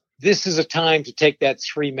 And this is a time to take that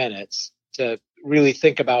 3 minutes to really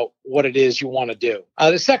think about what it is you want to do.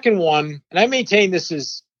 The second one, and I maintain this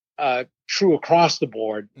is true across the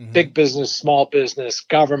board, big business, small business,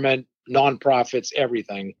 government, nonprofits,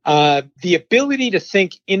 everything. The ability to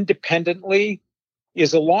think independently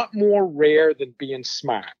is a lot more rare than being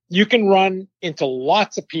smart. You can run into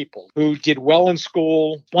lots of people who did well in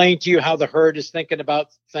school, explain to you how the herd is thinking about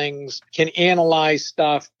things, can analyze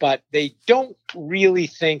stuff, but they don't really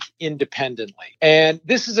think independently. And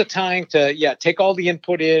this is a time to, take all the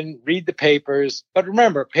input in, read the papers. But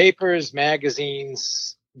remember, papers,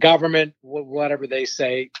 magazines, government, whatever they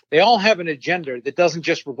say, they all have an agenda that doesn't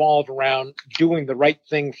just revolve around doing the right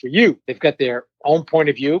thing for you. They've got their own point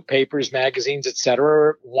of view. Papers, magazines,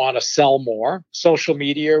 etc., want to sell more. Social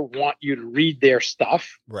media want you to read their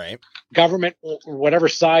stuff. Right. Government, whatever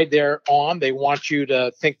side they're on, they want you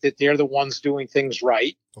to think that they're the ones doing things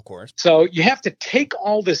right. Of course. So you have to take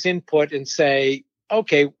all this input and say,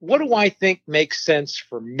 okay, what do I think makes sense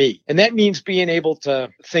for me? And that means being able to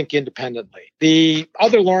think independently. The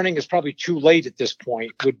other learning is probably too late at this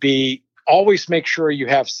point, would be always make sure you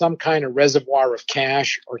have some kind of reservoir of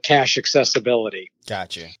cash or cash accessibility.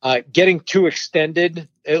 Gotcha. Getting too extended,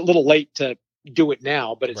 a little late to do it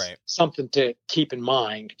now, but it's right. something to keep in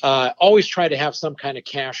mind. Always try to have some kind of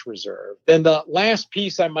cash reserve. Then the last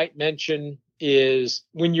piece I might mention is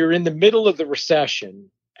when you're in the middle of the recession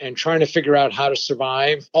and trying to figure out how to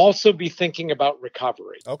survive, also be thinking about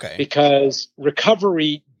recovery. Okay. Because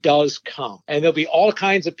recovery does come. And there'll be all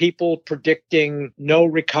kinds of people predicting no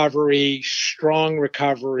recovery, strong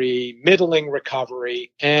recovery, middling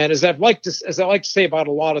recovery. And as I like to say about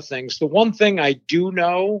a lot of things, the one thing I do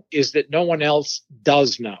know is that no one else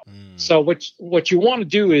does know. So what you want to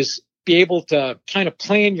do is be able to kind of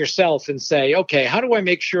plan yourself and say, okay, how do I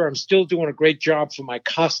make sure I'm still doing a great job for my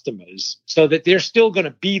customers so that they're still going to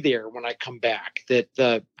be there when I come back, that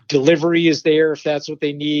the delivery is there if that's what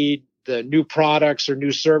they need, the new products or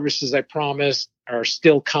new services I promised are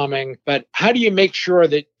still coming. But how do you make sure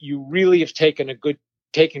that you really have taken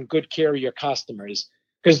good care of your customers?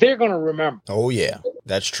 Because they're going to remember. Oh, yeah,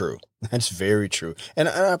 that's true. That's very true. And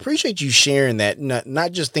I appreciate you sharing that,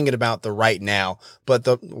 not just thinking about the right now, but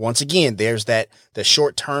once again, there's the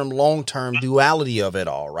short-term, long-term duality of it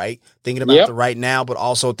all, right? Thinking about the right now, but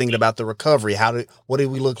also thinking about the recovery. What do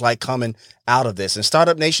we look like coming out of this? And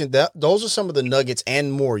Startup Nation, those are some of the nuggets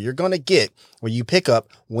and more you're going to get when you pick up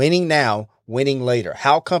Winning Now, Winning Later,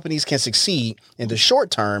 how companies can succeed in the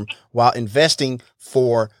short term while investing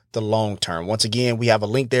for the long term. Once again, we have a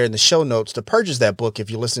link there in the show notes to purchase that book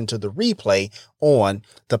if you listen to the replay on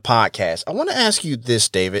the podcast. I want to ask you this,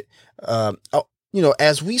 David.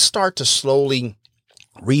 As we start to slowly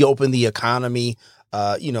reopen the economy,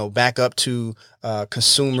 back up to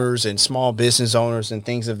consumers and small business owners and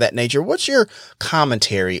things of that nature, what's your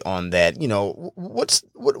commentary on that?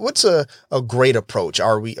 What's a great approach?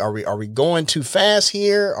 Are we going too fast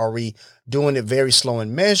here? Are we doing it very slow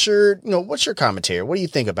and measured? What's your commentary? What do you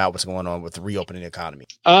think about what's going on with the reopening economy?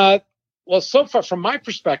 Well, so far from my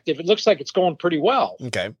perspective, it looks like it's going pretty well.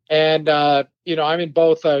 Okay. And, I'm in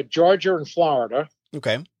both Georgia and Florida.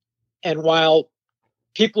 Okay. And while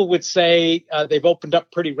people would say they've opened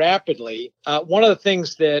up pretty rapidly, one of the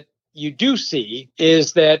things that you do see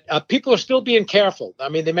is that people are still being careful. I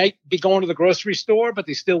mean, they might be going to the grocery store, but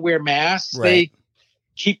they still wear masks. Right. They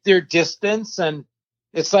keep their distance. And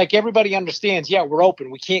it's like everybody understands, we're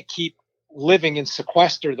open. We can't keep living in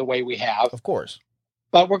sequester the way we have. Of course.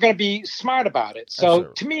 But we're going to be smart about it. So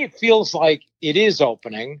Absolutely. To me, it feels like it is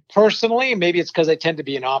opening. Personally, maybe it's because I tend to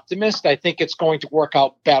be an optimist. I think it's going to work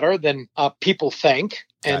out better than people think,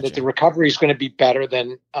 and that the recovery is going to be better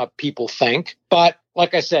than people think. But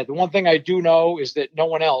like I said, the one thing I do know is that no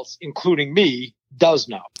one else, including me, does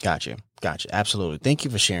know. Gotcha. Absolutely. Thank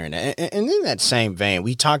you for sharing that. And in that same vein,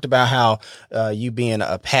 we talked about how you being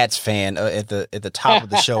a Pats fan at the top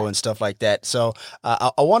of the show and stuff like that. So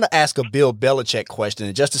I want to ask a Bill Belichick question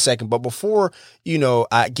in just a second. But before,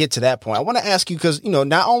 I get to that point, I want to ask you, because,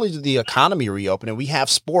 not only did the economy reopen and we have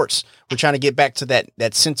sports, we're trying to get back to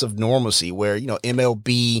that sense of normalcy where,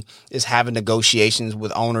 MLB is having negotiations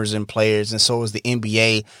with owners and players. And so is the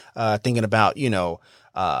NBA thinking about,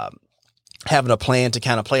 having a plan to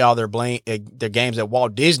kind of play all their games at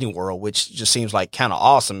Walt Disney World, which just seems like kind of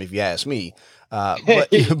awesome if you ask me. But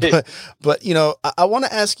I want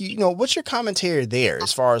to ask you, what's your commentary there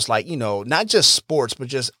as far as not just sports, but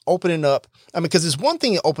just opening up? I mean, because it's one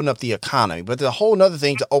thing to open up the economy, but there's a whole nother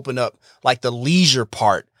thing to open up the leisure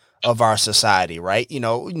part of our society, right?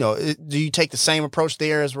 Do you take the same approach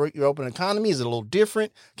there as your open economy? Is it a little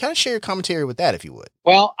different? Kind of share your commentary with that, if you would.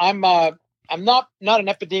 Well, I'm not an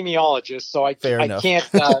epidemiologist, so I can't.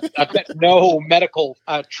 I've got no medical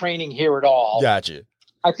training here at all. Gotcha.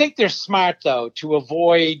 I think they're smart though to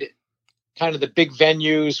avoid kind of the big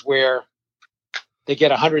venues where they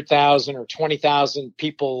get 100,000 or 20,000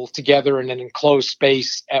 people together in an enclosed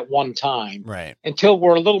space at one time. Right. Until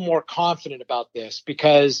we're a little more confident about this,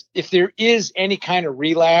 because if there is any kind of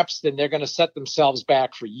relapse, then they're going to set themselves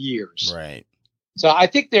back for years. Right. So I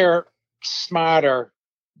think they're smarter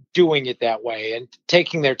doing it that way and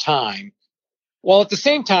taking their time, while at the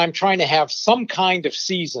same time trying to have some kind of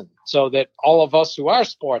season so that all of us who are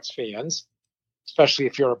sports fans, especially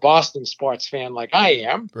if you're a Boston sports fan like I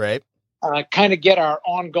am, Right. Kind of get our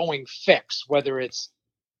ongoing fix, whether it's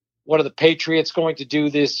what are the Patriots going to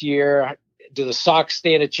do this year? Do the Sox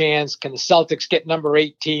stand a chance? Can the Celtics get number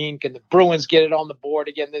 18? Can the Bruins get it on the board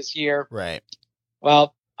again this year? Right.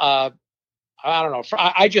 Well, I don't know.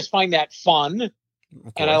 I just find that fun.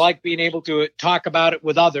 And I like being able to talk about it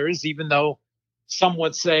with others, even though some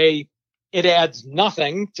would say it adds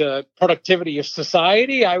nothing to productivity of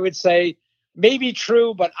society. I would say maybe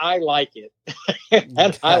true, but I like it. And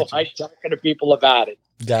Gotcha. I like talking to people about it.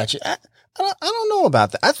 Gotcha. I don't know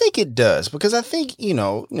about that. I think it does, because I think,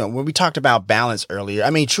 when we talked about balance earlier, I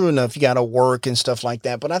mean, true enough, you got to work and stuff like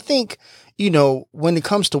that. But I think, when it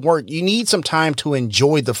comes to work, you need some time to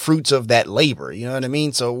enjoy the fruits of that labor. You know what I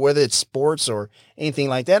mean? So whether it's sports or anything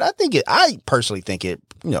like that, I personally think it,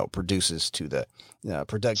 produces to the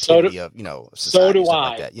productivity of, society. So do I.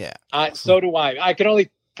 Like that. Yeah. So do I. I can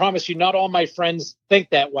only promise you not all my friends think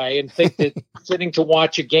that way and think that sitting to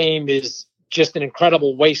watch a game is just an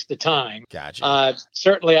incredible waste of time. Gotcha.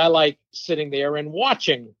 Certainly I like sitting there and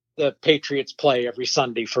watching the Patriots play every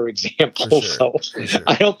Sunday, for example. For sure.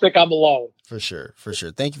 I don't think I'm alone. For sure.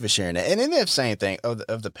 Thank you for sharing that. And in that same thing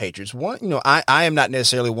of the Patriots, I am not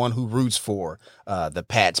necessarily one who roots for the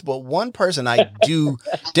Pats, but one person I do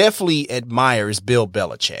definitely admire is Bill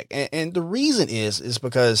Belichick. And the reason is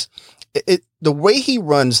because the way he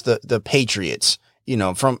runs the Patriots,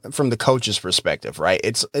 from the coach's perspective, right?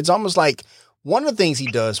 It's almost like one of the things he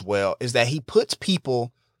does well is that he puts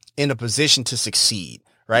people in a position to succeed,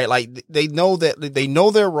 right? Like they know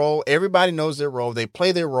their role. Everybody knows their role. They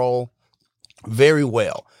play their role very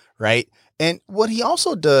well, right? And what he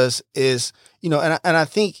also does is, and I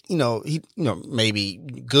think, he, maybe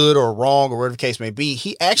good or wrong or whatever the case may be,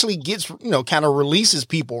 he actually gets, kind of releases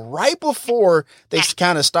people right before they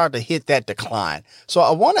kind of start to hit that decline. So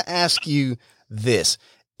I want to ask you this,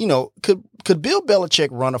 could Bill Belichick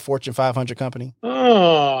run a Fortune 500 company?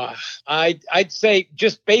 Oh, I'd say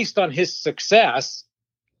just based on his success,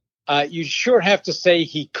 you sure have to say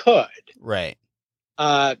he could. Right.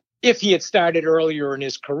 If he had started earlier in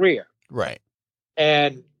his career. Right.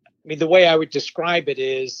 And I mean, the way I would describe it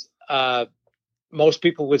is, most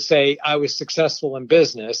people would say I was successful in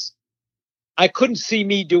business. I couldn't see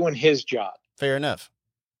me doing his job. Fair enough.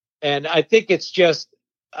 And I think it's just,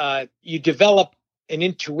 you develop an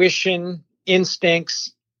intuition,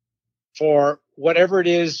 instincts for whatever it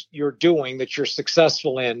is you're doing that you're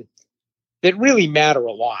successful in that really matter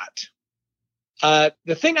a lot.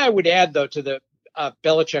 The thing I would add, though, to the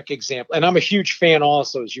Belichick example, and I'm a huge fan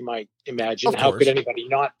also, as you might imagine. How could anybody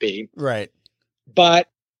not be? Right. But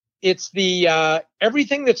it's the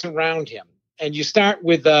everything that's around him. And you start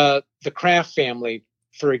with the Kraft family,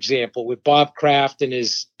 for example, with Bob Kraft and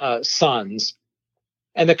his sons,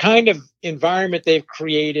 and the kind of environment they've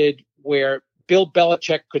created where Bill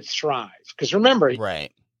Belichick could thrive. Because remember,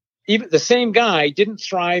 right, even the same guy didn't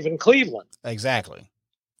thrive in Cleveland. Exactly.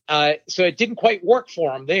 So it didn't quite work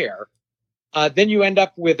for him there. Then you end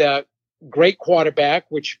up with a great quarterback,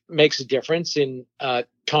 which makes a difference in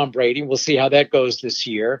Tom Brady. We'll see how that goes this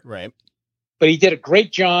year. Right. But he did a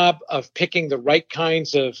great job of picking the right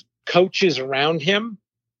kinds of coaches around him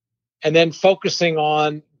and then focusing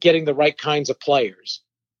on getting the right kinds of players.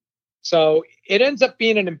 So it ends up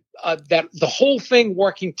being that the whole thing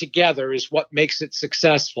working together is what makes it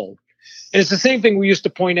successful. And it's the same thing we used to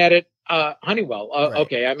point at Honeywell. Right.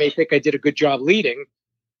 Okay, I may think I did a good job leading,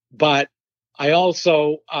 but I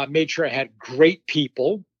also made sure I had great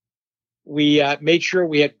people. We made sure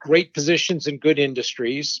we had great positions in good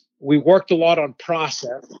industries. We worked a lot on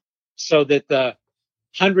process so that the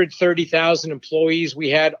 130,000 employees we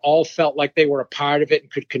had all felt like they were a part of it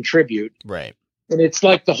and could contribute. Right. And it's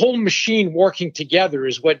like the whole machine working together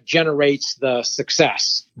is what generates the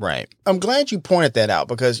success. Right. I'm glad you pointed that out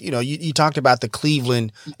because, you talked about the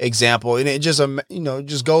Cleveland example and it just,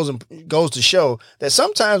 just goes to show that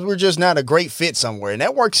sometimes we're just not a great fit somewhere. And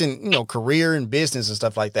that works in, career and business and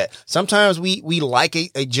stuff like that. Sometimes we like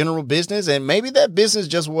a general business and maybe that business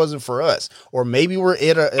just wasn't for us. Or maybe we're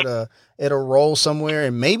at a role somewhere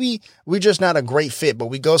and maybe we're just not a great fit, but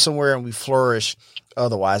we go somewhere and we flourish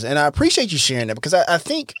otherwise. And I appreciate you sharing that because I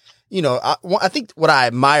think, I think what I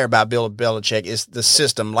admire about Bill Belichick is the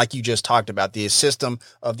system, like you just talked about, the system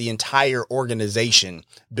of the entire organization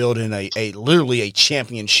building a literally a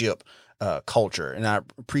championship culture. And I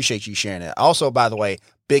appreciate you sharing that. Also, by the way,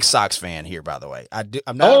 big Sox fan here, by the way.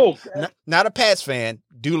 I'm not a Pats fan.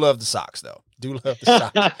 Do love the Sox, though. Do love the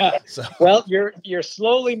Sox. So. Well, you're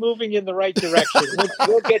slowly moving in the right direction.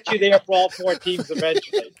 We'll get you there for all four teams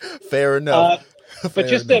eventually. Fair enough. But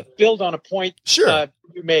just to build on a point sure.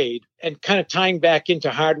 You made, and kind of tying back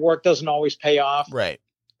into hard work doesn't always pay off. Right.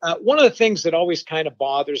 One of the things that always kind of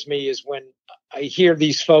bothers me is when I hear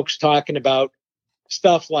these folks talking about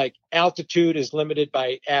stuff like altitude is limited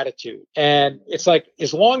by attitude. And it's like,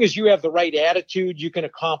 as long as you have the right attitude, you can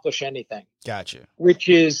accomplish anything. Gotcha. Which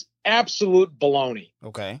is absolute baloney.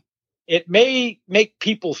 Okay. It may make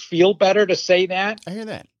people feel better to say that. I hear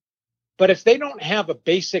that. But if they don't have a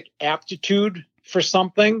basic aptitude for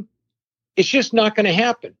something, it's just not going to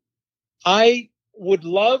happen. I would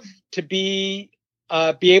love to be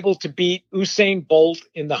able to beat Usain Bolt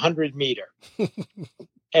in the 100-meter.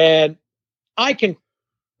 And I can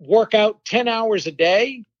work out 10 hours a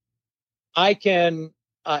day. I can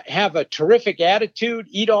have a terrific attitude,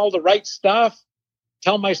 eat all the right stuff,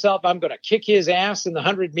 tell myself I'm going to kick his ass in the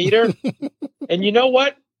 100-meter. And you know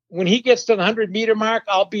what? When he gets to the 100-meter mark,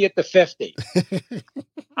 I'll be at the 50.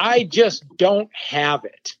 I just don't have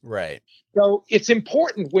it. Right. So it's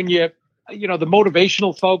important when the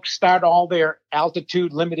motivational folks start all their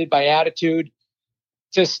altitude limited by attitude,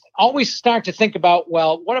 just always start to think about,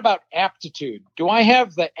 well, what about aptitude? Do I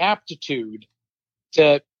have the aptitude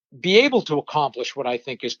to be able to accomplish what I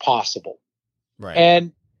think is possible? Right.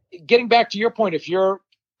 And getting back to your point, if you're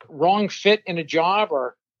wrong fit in a job,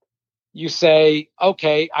 or you say,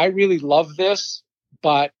 okay, I really love this,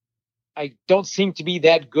 but I don't seem to be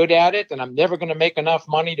that good at it, and I'm never going to make enough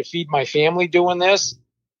money to feed my family doing this,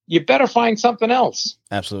 you better find something else.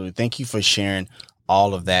 Absolutely. Thank you for sharing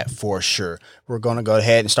all of that for sure. We're going to go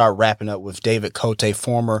ahead and start wrapping up with David Cote,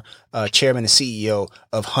 former chairman and CEO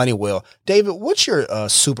of Honeywell. David, what's your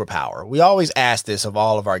superpower? We always ask this of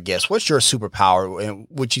all of our guests. What's your superpower and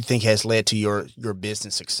what you think has led to your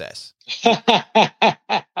business success?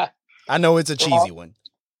 I know it's a cheesy one.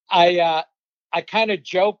 I kind of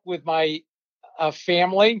joke with my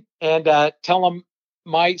family and tell them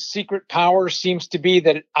my secret power seems to be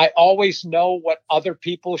that I always know what other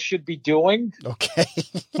people should be doing. Okay.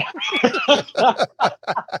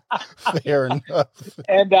 Fair enough.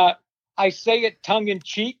 And I say it tongue in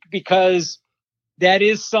cheek because that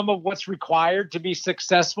is some of what's required to be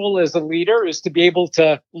successful as a leader, is to be able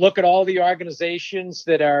to look at all the organizations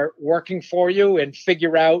that are working for you and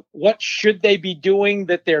figure out what should they be doing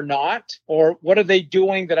that they're not, or what are they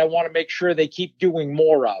doing that I want to make sure they keep doing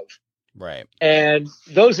more of. Right. And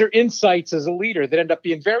those are insights as a leader that end up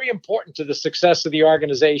being very important to the success of the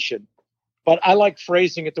organization. But I like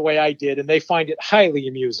phrasing it the way I did, and they find it highly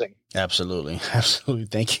amusing. Absolutely. Absolutely.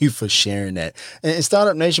 Thank you for sharing that. And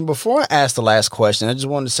Startup Nation, before I ask the last question, I just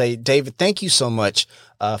wanted to say, David, thank you so much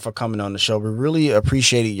for coming on the show. We really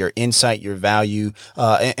appreciated your insight, your value,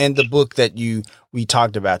 and the book that we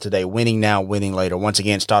talked about today, Winning Now, Winning Later. Once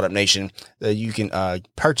again, Startup Nation, you can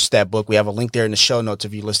purchase that book. We have a link there in the show notes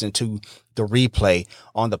if you're listening to the replay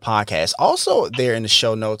on the podcast. Also there in the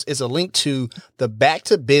show notes is a link to the Back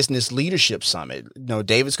to Business Leadership Summit.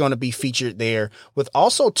 David's going to be featured there with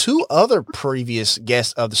also two other previous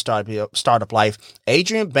guests of the Startup Life,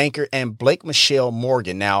 Adrian Banker and Blake Michelle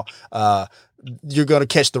Morgan. Now, you're going to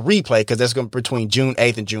catch the replay because that's going to be between June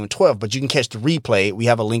 8th and June 12th, but you can catch the replay. We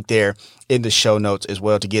have a link there in the show notes as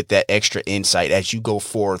well to get that extra insight as you go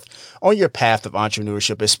forth on your path of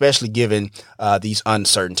entrepreneurship, especially given these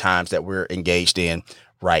uncertain times that we're engaged in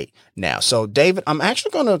right now. So, David, I'm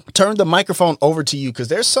actually going to turn the microphone over to you because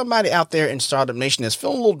there's somebody out there in Startup Nation that's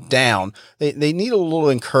feeling a little down. They need a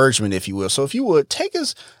little encouragement, if you will. So if you would, take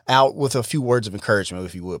us out with a few words of encouragement,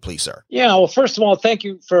 if you would, please, sir. Yeah, well, first of all, thank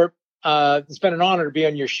you for it's been an honor to be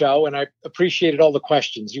on your show, and I appreciated all the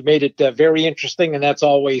questions. You made it very interesting, and that's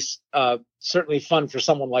always certainly fun for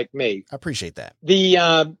someone like me. I appreciate that.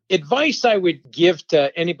 The advice I would give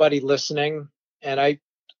to anybody listening, and I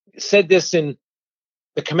said this in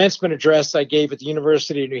the commencement address I gave at the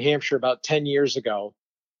University of New Hampshire about 10 years ago,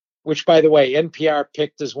 which, by the way, NPR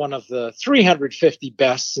picked as one of the 350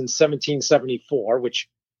 bests in 1774, which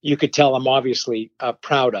you could tell I'm obviously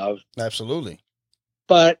proud of. Absolutely.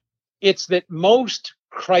 But it's that most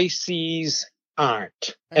crises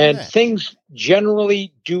aren't. And things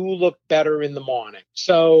generally do look better in the morning.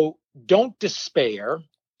 So don't despair.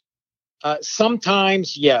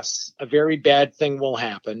 Sometimes, yes, a very bad thing will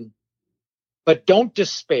happen. But don't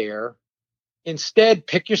despair. Instead,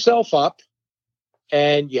 pick yourself up,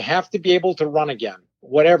 and you have to be able to run again,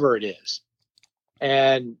 whatever it is.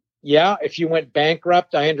 And yeah, if you went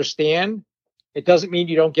bankrupt, I understand. It doesn't mean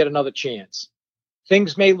you don't get another chance.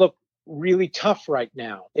 Things may look really tough right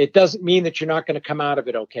now. It doesn't mean that you're not going to come out of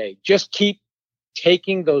it okay. Just keep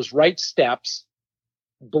taking those right steps,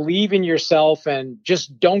 believe in yourself, and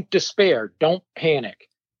just don't despair. Don't panic.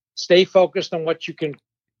 Stay focused on what you can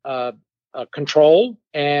control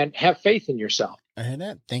and have faith in yourself. I hear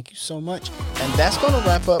that. Thank you so much. And that's going to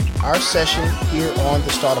wrap up our session here on The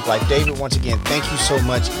Startup Life. David, once again, thank you so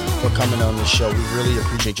much for coming on the show. We really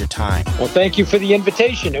appreciate your time. Well, thank you for the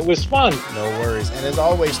invitation. It was fun. No worries. And as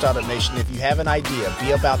always, Startup Nation, if you have an idea,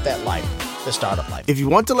 be about that life, The Startup Life. If you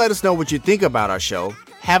want to let us know what you think about our show,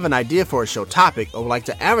 have an idea for a show topic, or would like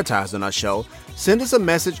to advertise on our show, send us a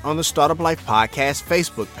message on the Startup Life Podcast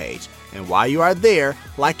Facebook page. And while you are there,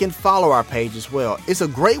 like and follow our page as well. It's a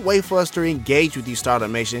great way for us to engage with you,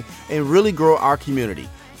 Startup Nation, and really grow our community.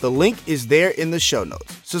 The link is there in the show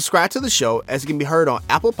notes. Subscribe to the show as it can be heard on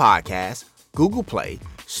Apple Podcasts, Google Play,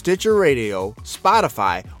 Stitcher Radio,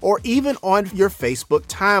 Spotify, or even on your Facebook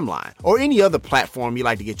timeline or any other platform you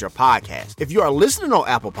like to get your podcast. If you are listening on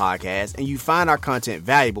Apple Podcasts and you find our content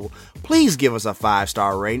valuable, please give us a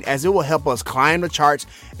 5-star rating, as it will help us climb the charts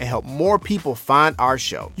and help more people find our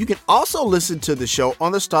show. You can also listen to the show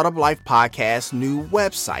on the Startup Life Podcast new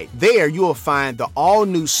website. There you will find the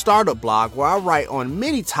all-new startup blog where I write on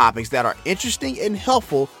many topics that are interesting and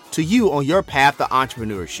helpful to you on your path to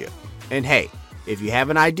entrepreneurship. And hey, if you have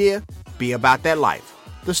an idea, be about that life,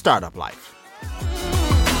 the Startup Life.